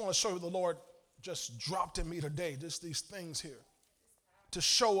 I just want to show you the Lord just dropped in me today, just these things here to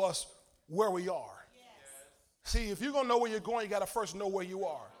show us where we are. Yes. See, if you're going to know where you're going, you got to first know where you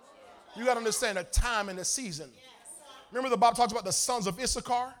are. You got to understand the time and the season. Yes. Remember the Bible talks about the sons of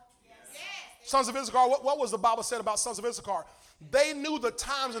Issachar? Yes. Sons of Issachar, what was the Bible said about sons of Issachar? They knew the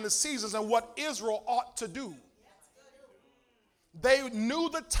times and the seasons and what Israel ought to do. They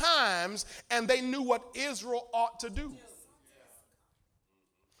knew the times and they knew what Israel ought to do.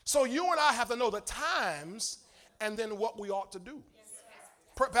 So you and I have to know the times and then what we ought to do.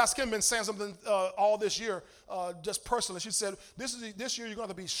 Pastor Kim been saying something all this year, just personally. She said, this year you're going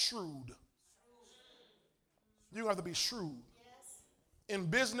to have to be shrewd. You're going to have to be shrewd. In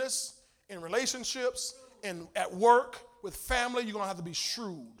business, in relationships, at work, with family, you're going to have to be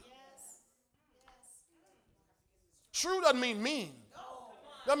shrewd. Shrewd doesn't mean mean.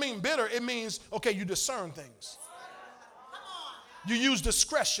 Doesn't mean bitter. It means, okay, you discern things. You use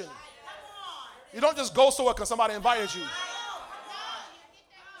discretion. You don't just go somewhere because somebody invited you.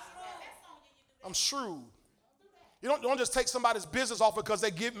 I'm shrewd. You don't just take somebody's business offer because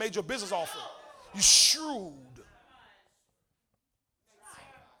they made your business offer. You shrewd.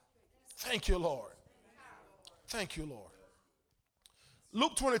 Thank you, Lord. Thank you, Lord.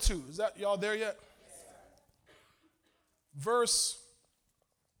 Luke 22. Is that y'all there yet? Verse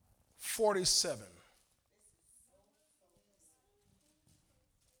 47.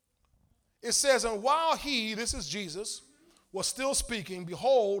 It says, and while he, this is Jesus, was still speaking,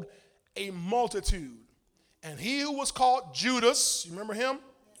 behold, a multitude. And he who was called Judas, you remember him?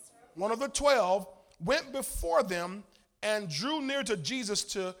 One of the 12, went before them and drew near to Jesus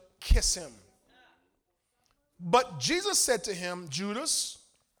to kiss him. But Jesus said to him, Judas,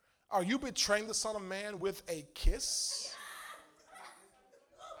 are you betraying the Son of Man with a kiss?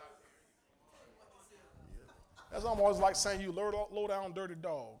 That's almost like saying you low down dirty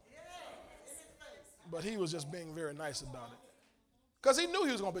dog. But he was just being very nice about it. Because he knew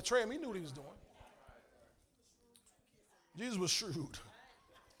he was going to betray him. He knew what he was doing. Jesus was shrewd.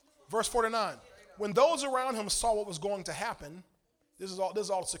 Verse 49. When those around him saw what was going to happen, this is all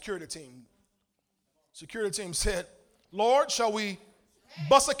the security team. Security team said, Lord, shall we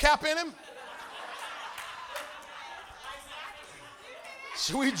bust a cap in him?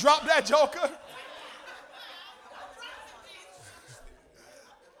 Should we drop that joker?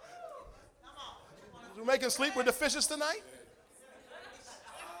 We make him sleep with the fishes tonight?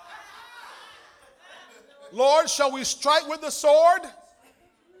 Lord, shall we strike with the sword?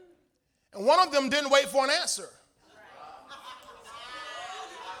 And one of them didn't wait for an answer.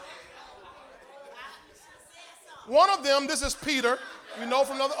 One of them, this is Peter, you know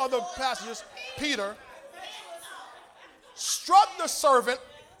from other passages, Peter, struck the servant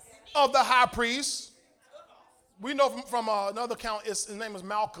of the high priest. We know from another account, his name is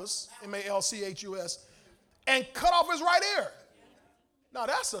Malchus, Malchus, and cut off his right ear. Now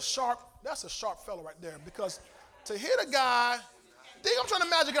that's a sharp fellow right there, because to hit a guy, I'm trying to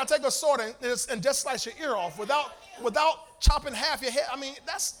imagine, can I take a sword and just slice your ear off without chopping half your head? I mean,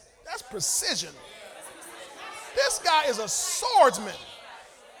 that's precision. This guy is a swordsman.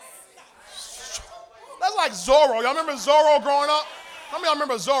 That's like Zorro. Y'all remember Zorro growing up? How many of y'all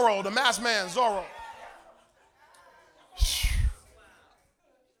remember Zorro, the masked man, Zorro?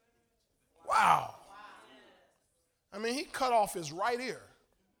 Wow. I mean, he cut off his right ear.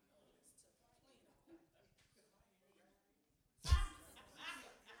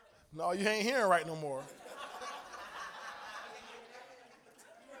 No, you ain't hearing right no more.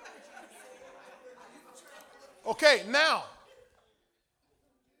 Okay, now,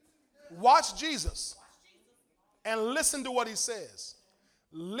 watch Jesus and listen to what he says.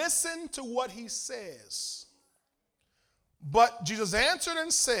 Listen to what he says. But Jesus answered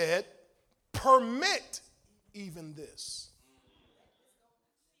and said, permit even this.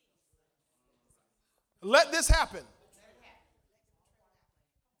 Let this happen.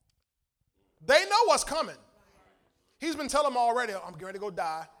 They know what's coming. He's been telling them already, I'm getting ready to go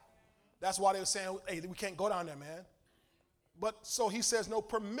die. That's why they were saying, hey, we can't go down there, man. But so he says, no,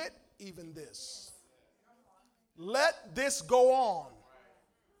 permit even this. Let this go on.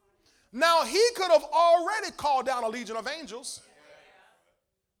 Now, he could have already called down a legion of angels.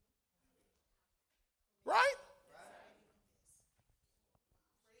 Right?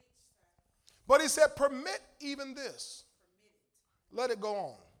 But he said, permit even this. Let it go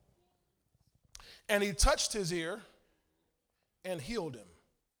on. And he touched his ear and healed him.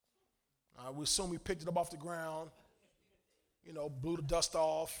 We assume he picked it up off the ground, blew the dust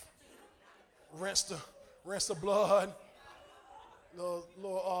off, rinsed the blood,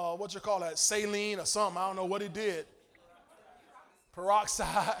 little what you call that, saline or something. I don't know what he did.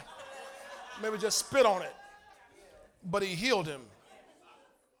 Peroxide. Maybe just spit on it. But he healed him.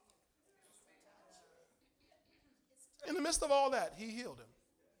 In the midst of all that, he healed him.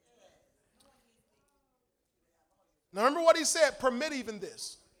 Now remember what he said, permit even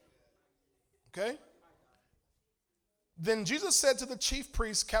this. Okay? Then Jesus said to the chief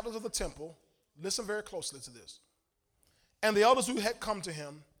priests, captains of the temple, listen very closely to this, and the elders who had come to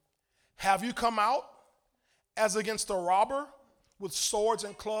him, have you come out as against a robber with swords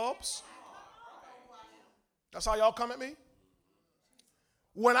and clubs. That's how y'all come at me?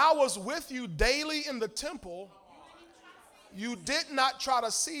 When I was with you daily in the temple, you did not try to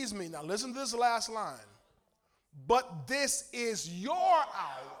seize me. Now listen to this last line. But this is your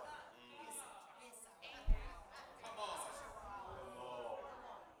hour.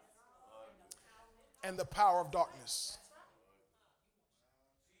 And the power of darkness.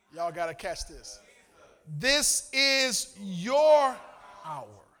 Y'all got to catch this. This is your hour.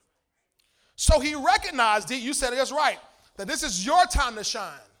 So he recognized it. You said it, that's right. That this is your time to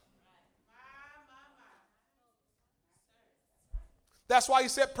shine. That's why he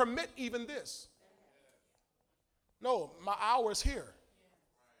said, permit even this. No, my hour is here.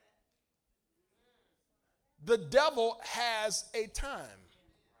 The devil has a time,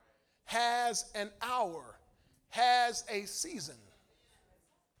 has an hour, has a season.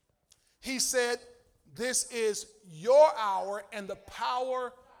 He said, this is your hour and the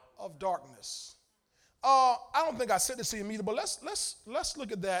power of darkness. I don't think I said this to you immediately, but let's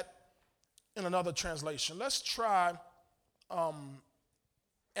look at that in another translation. Let's try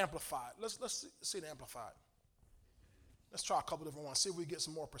Amplified. Let's see the Amplified. Let's try a couple different ones. See if we get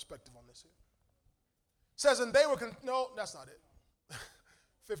some more perspective on this here. It says, and they were, no, that's not it.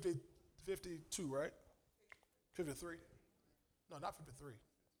 52, right? 53. No, not 53.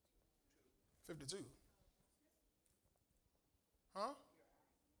 52. Huh?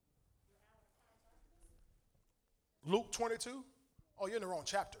 Luke 22? Oh, you're in the wrong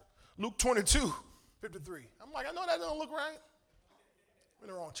chapter. Luke 22, 53. I'm like, I know that don't look right. We're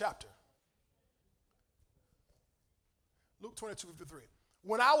in the wrong chapter. Luke 22, 53.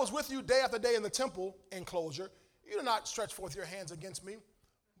 When I was with you day after day in the temple enclosure, you did not stretch forth your hands against me,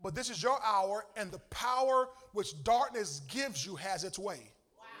 but this is your hour, and the power which darkness gives you has its way.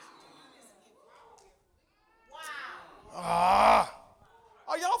 Are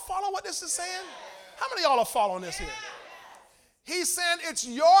y'all following what this is saying? How many of y'all are following this here? He's saying it's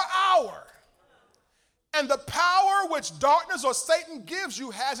your hour, and the power which darkness or Satan gives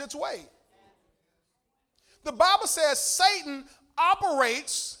you has its way. The Bible says Satan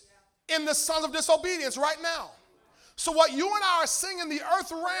operates in the sons of disobedience right now. So what you and I are seeing in the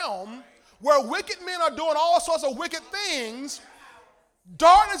earth realm, where wicked men are doing all sorts of wicked things,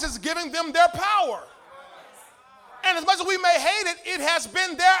 darkness is giving them their power. And as much as we may hate it, it has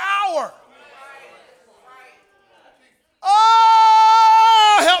been their hour.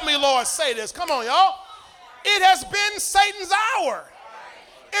 Oh, help me, Lord, say this. Come on, y'all. It has been Satan's hour.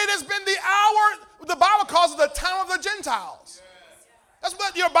 It has been the hour, the Bible calls it the time of the Gentiles. That's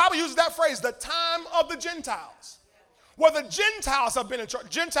what your Bible uses that phrase, the time of the Gentiles. Where the Gentiles have been in charge.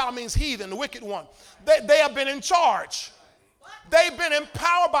 Gentile means heathen, the wicked one. They have been in charge. They've been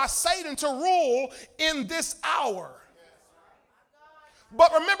empowered by Satan to rule in this hour.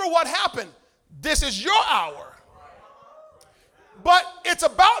 But remember what happened. This is your hour. But it's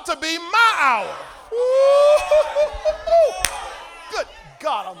about to be my hour. Woo-hoo-hoo-hoo. Good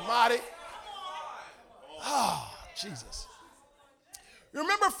God Almighty. Oh, Jesus.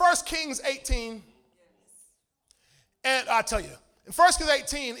 Remember 1 Kings 18? And I tell you, in 1 Kings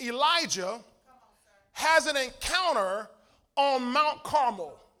 18, Elijah has an encounter on Mount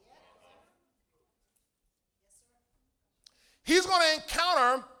Carmel. He's going to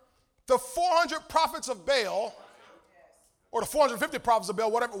encounter the 400 prophets of Baal, or the 450 prophets of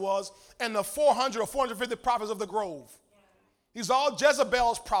Baal, whatever it was, and the 400 or 450 prophets of the grove. These are all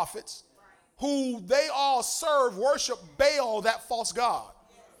Jezebel's prophets who they all serve, worship Baal, that false god.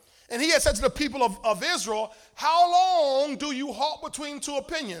 And he had said to the people of Israel, how long do you halt between two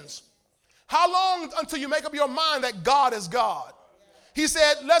opinions? How long until you make up your mind that God is God? He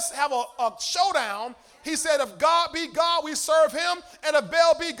said, let's have a showdown. He said, if God be God, we serve him. And if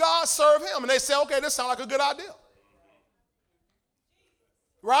Baal be God, serve him. And they said, okay, this sounds like a good idea.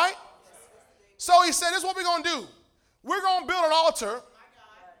 Right? So he said, this is what we're going to do. We're going to build an altar.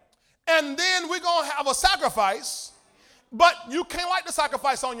 And then we're going to have a sacrifice. But you can't light the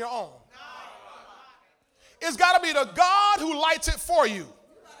sacrifice on your own. It's got to be the God who lights it for you.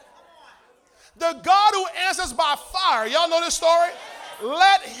 The God who answers by fire. Y'all know this story?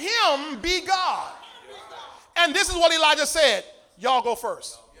 Let him be God. And this is what Elijah said. Y'all go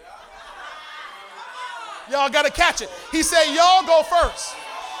first. Y'all got to catch it. He said, y'all go first.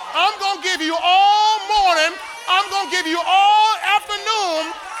 I'm going to give you all morning. I'm going to give you all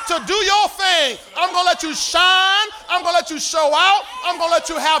afternoon to do your thing. I'm going to let you shine. I'm going to let you show out. I'm going to let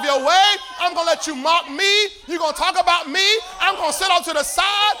you have your way. I'm going to let you mock me. You're going to talk about me. I'm going to sit off to the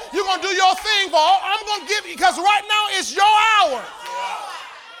side. You're going to do your thing, for all I'm going to give you, because right now it's your hour.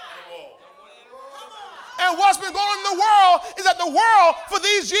 And what's been going on in the world is that the world for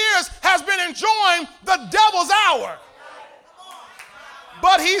these years has been enjoying the devil's hour.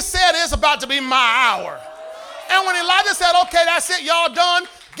 But he said it's about to be my hour. And when Elijah said, okay, that's it, y'all done,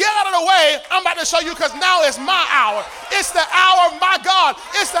 get out of the way, I'm about to show you because now it's my hour. It's the hour of my God.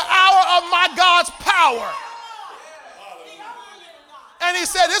 It's the hour of my God's power. And he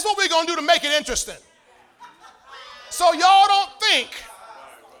said, this is what we're going to do to make it interesting. So y'all don't think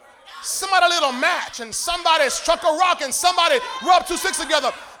somebody lit a match and somebody struck a rock and somebody rubbed 2 sticks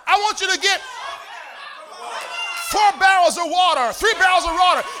together. I want you to get 4 barrels of water, 3 barrels of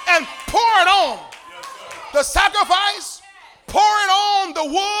water, and pour it on the sacrifice, pour it on the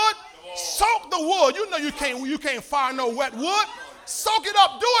wood, soak the wood. You know you can't fire no wet wood. Soak it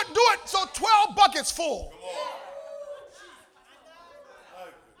up, do it. So 12 buckets full.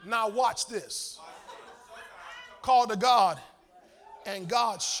 Now watch this. Called to God, and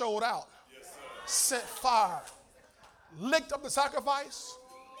God showed out, sent fire, licked up the sacrifice,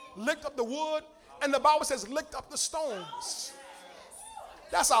 licked up the wood, and the Bible says licked up the stones.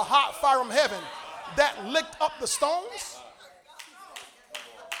 That's a hot fire from heaven that licked up the stones,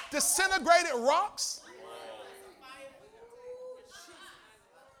 disintegrated rocks.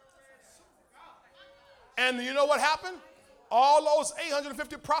 And you know what happened? All those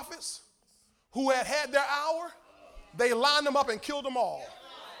 850 prophets who had their hour, they lined them up and killed them all.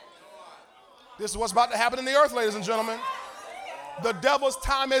 This is what's about to happen in the earth, ladies and gentlemen. The devil's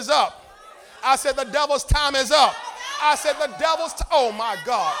time is up. I said the devil's time is up. I said the devil's time. Oh my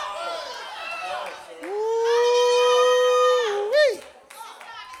God. Ooh-wee.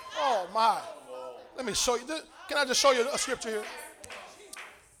 Oh my. Let me show you. Can I just show you a scripture here?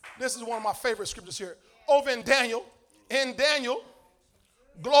 This is one of my favorite scriptures here. Over in Daniel,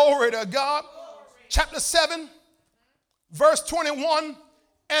 glory to God, chapter 7, verse 21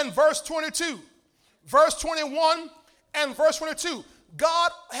 and verse 22. Verse 21 and verse 22.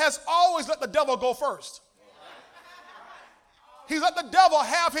 God has always let the devil go first. He's let the devil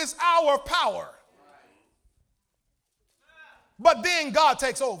have his hour of power. But then God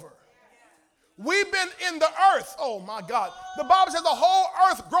takes over. We've been in the earth. Oh my God. The Bible says the whole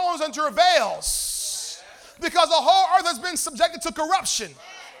earth groans and travails because the whole earth has been subjected to corruption.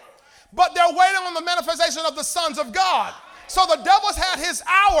 But they're waiting on the manifestation of the sons of God. So the devil's had his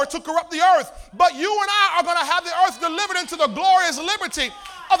hour to corrupt the earth, but you and I are going to have the earth delivered into the glorious liberty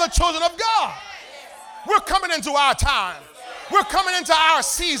of the children of God. We're coming into our time. We're coming into our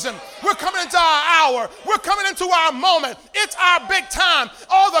season. We're coming into our hour. We're coming into our moment. It's our big time.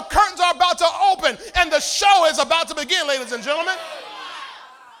 All the curtains are about to open and the show is about to begin, ladies and gentlemen.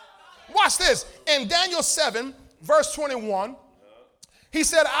 Watch this. In Daniel 7, verse 21, he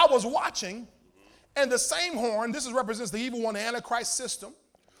said, I was watching, and the same horn, this represents the evil one, the Antichrist system,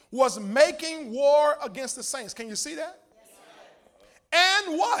 was making war against the saints. Can you see that?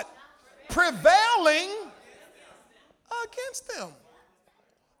 And what? Prevailing against them.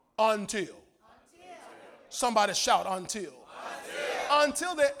 Until. Somebody shout, until.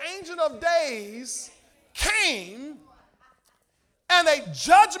 Until the Ancient of Days came and a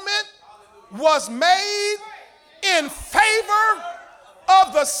judgment was made in favor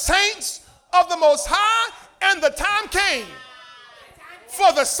of the saints of the Most High, and the time came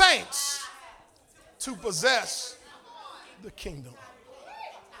for the saints to possess the kingdom.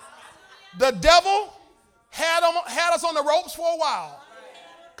 The devil had us on the ropes for a while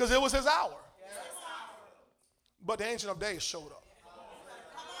because it was his hour. But the Ancient of Days showed up.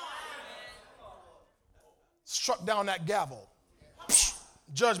 Struck down that gavel.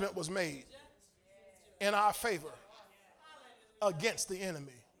 Judgment was made in our favor against the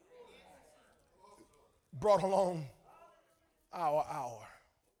enemy. Brought along our hour.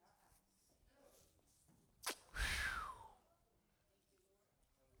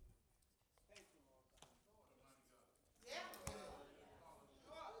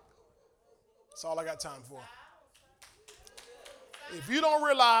 That's all I got time for. If you don't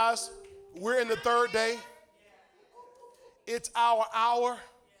realize we're in the third day, it's our hour.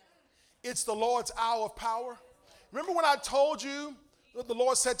 It's the Lord's hour of power. Remember when I told you that the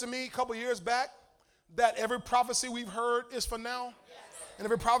Lord said to me a couple years back that every prophecy we've heard is for now? And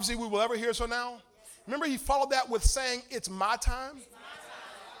every prophecy we will ever hear is for now? Remember he followed that with saying, it's my time?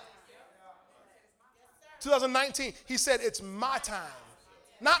 2019, he said, it's my time.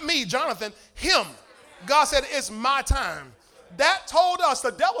 Not me, Jonathan, him. God said, it's my time. That told us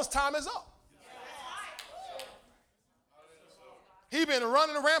the devil's time is up. He's been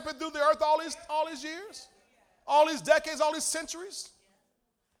running rampant through the earth all these years, all these decades, all these centuries,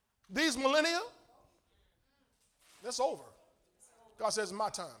 these millennia. That's over. God says, it's my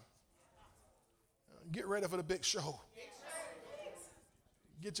time. Get ready for the big show.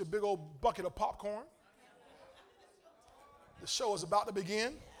 Get your big old bucket of popcorn. The show is about to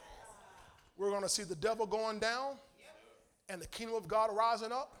begin. We're going to see the devil going down and the kingdom of God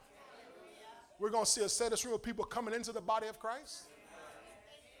rising up. We're going to see a set of people coming into the body of Christ.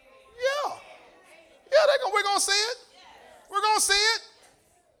 Yeah. Yeah, we're going to see it. We're going to see it.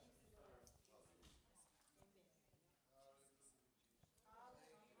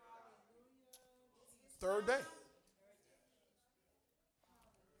 Third day.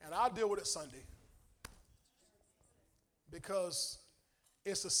 And I'll deal with it Sunday. Because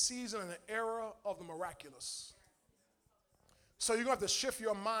it's a season and an era of the miraculous. So you're going to have to shift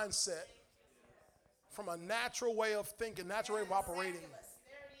your mindset from a natural way of thinking, natural way of operating,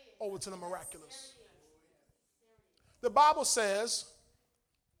 over to the miraculous. The Bible says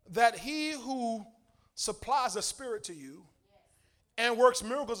that he who supplies the Spirit to you and works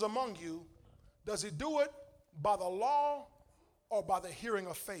miracles among you, does he do it by the law or by the hearing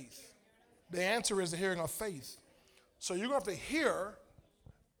of faith? The answer is the hearing of faith. So you're going to have to hear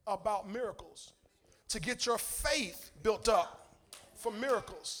about miracles to get your faith built up for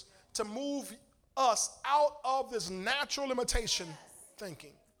miracles, to move us out of this natural limitation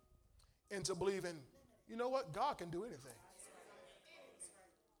thinking into believing, you know what? God can do anything.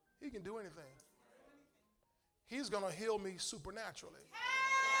 He can do anything. He's going to heal me supernaturally.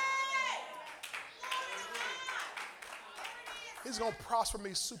 He's going to prosper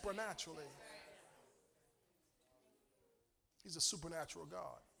me supernaturally. He's a supernatural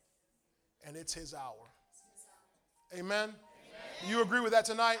God. And it's his hour. Amen? Do you agree with that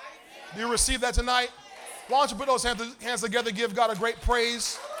tonight? Do you receive that tonight? Why don't you put those hands together, give God a great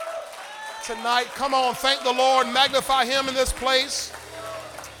praise tonight. Come on, thank the Lord, magnify him in this place.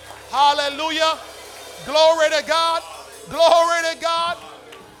 Hallelujah. Glory to God. Glory to God.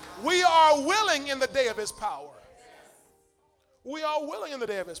 We are willing in the day of his power. We are willing in the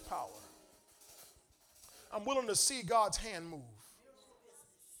day of his power. I'm willing to see God's hand move.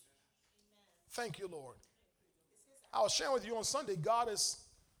 Thank you, Lord. I was sharing with you on Sunday,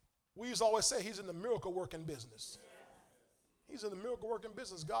 we used to always say he's in the miracle working business. He's in the miracle working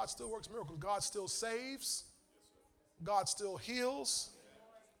business. God still works miracles. God still saves. God still heals.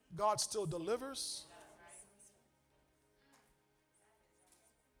 God still delivers.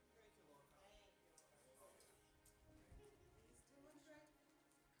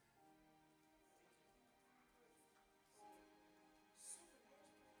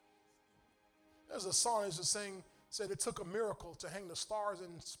 There's a song that said it took a miracle to hang the stars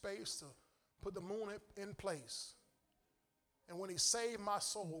in space, to put the moon in place. And when he saved my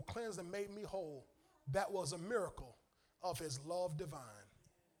soul, cleansed and made me whole, that was a miracle of his love divine.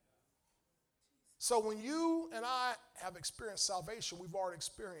 So when you and I have experienced salvation, we've already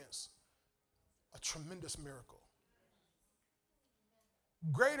experienced a tremendous miracle.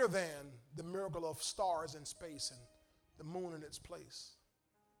 Greater than the miracle of stars in space and the moon in its place.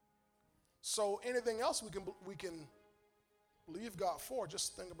 So anything else we can believe God for,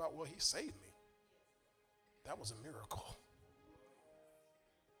 just think about, well, he saved me. That was a miracle.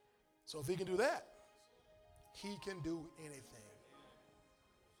 So if he can do that, he can do anything.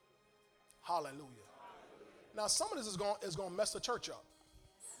 Hallelujah. Now some of this is going to mess the church up.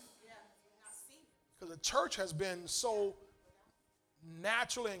 Because the church has been so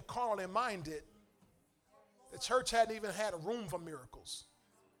naturally and carnally minded, the church hadn't even had a room for miracles.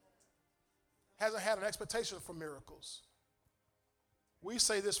 Hasn't had an expectation for miracles. We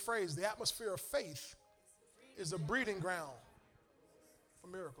say this phrase, the atmosphere of faith is a breeding ground for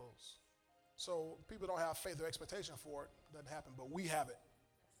miracles. So people don't have faith or expectation for it. It doesn't happen, but we have it.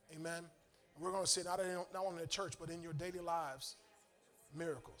 Amen. And we're going to see it not only in the church, but in your daily lives,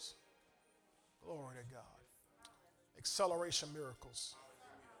 miracles. Glory to God. Acceleration miracles.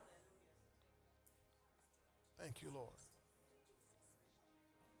 Thank you, Lord.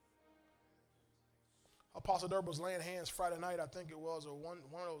 Apostle Durban was laying hands Friday night, I think it was, or one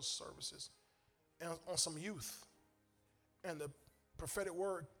of those services, and on some youth. And the prophetic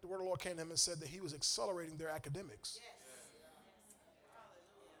word, the word of the Lord came to him and said that he was accelerating their academics.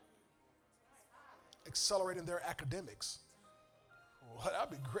 Accelerating their academics. Well, that'd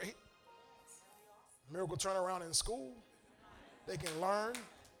be great. Miracle turnaround in school. They can learn,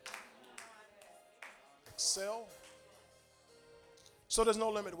 excel. So there's no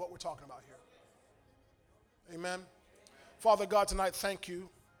limit to what we're talking about here. Amen. Father God, tonight, thank you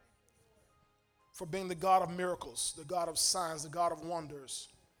for being the God of miracles, the God of signs, the God of wonders.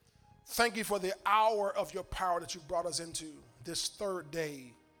 Thank you for the hour of your power that you brought us into this third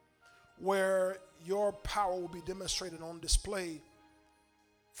day, where your power will be demonstrated on display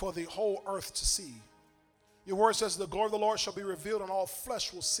for the whole earth to see. Your word says the glory of the Lord shall be revealed and all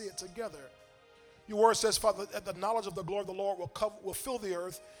flesh will see it together. Your word says, Father, that the knowledge of the glory of the Lord will fill the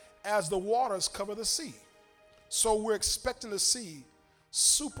earth as the waters cover the sea. So we're expecting to see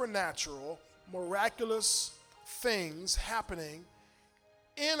supernatural, miraculous things happening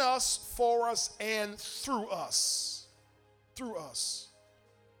in us, for us, and through us. Through us.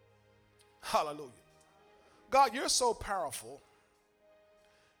 Hallelujah. God, you're so powerful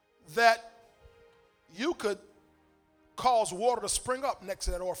that you could cause water to spring up next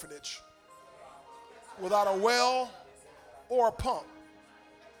to that orphanage without a well or a pump.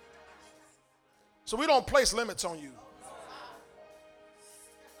 So we don't place limits on you.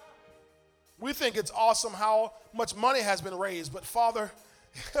 We think it's awesome how much money has been raised, but Father,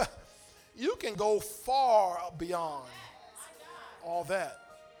 you can go far beyond all that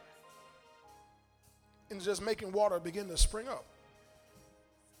and just making water begin to spring up.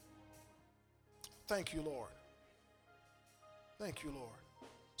 Thank you, Lord. Thank you, Lord.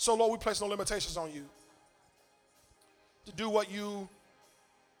 So, Lord, we place no limitations on you to do what you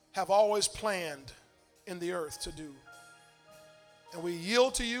have always planned in the earth to do. And we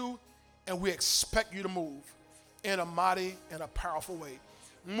yield to you, and we expect you to move in a mighty and a powerful way.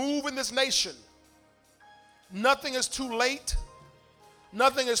 Move in this nation. Nothing is too late.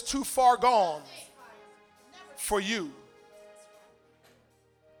 Nothing is too far gone for you.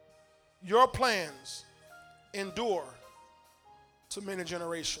 Your plans endure to many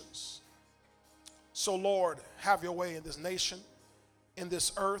generations. So, Lord, have your way in this nation, in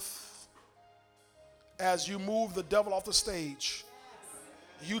this earth. As you move the devil off the stage,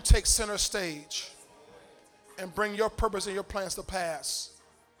 you take center stage and bring your purpose and your plans to pass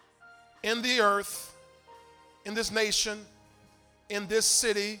in the earth, in this nation, in this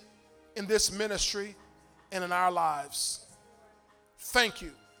city, in this ministry, and in our lives. Thank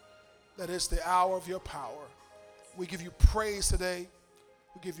you that it's the hour of your power. We give you praise today.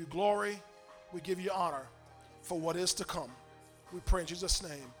 We give you glory. We give you honor for what is to come. We pray in Jesus'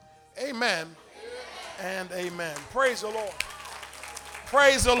 name. Amen and amen. Praise the Lord.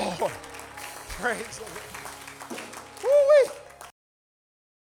 Praise the Lord. Praise the Lord.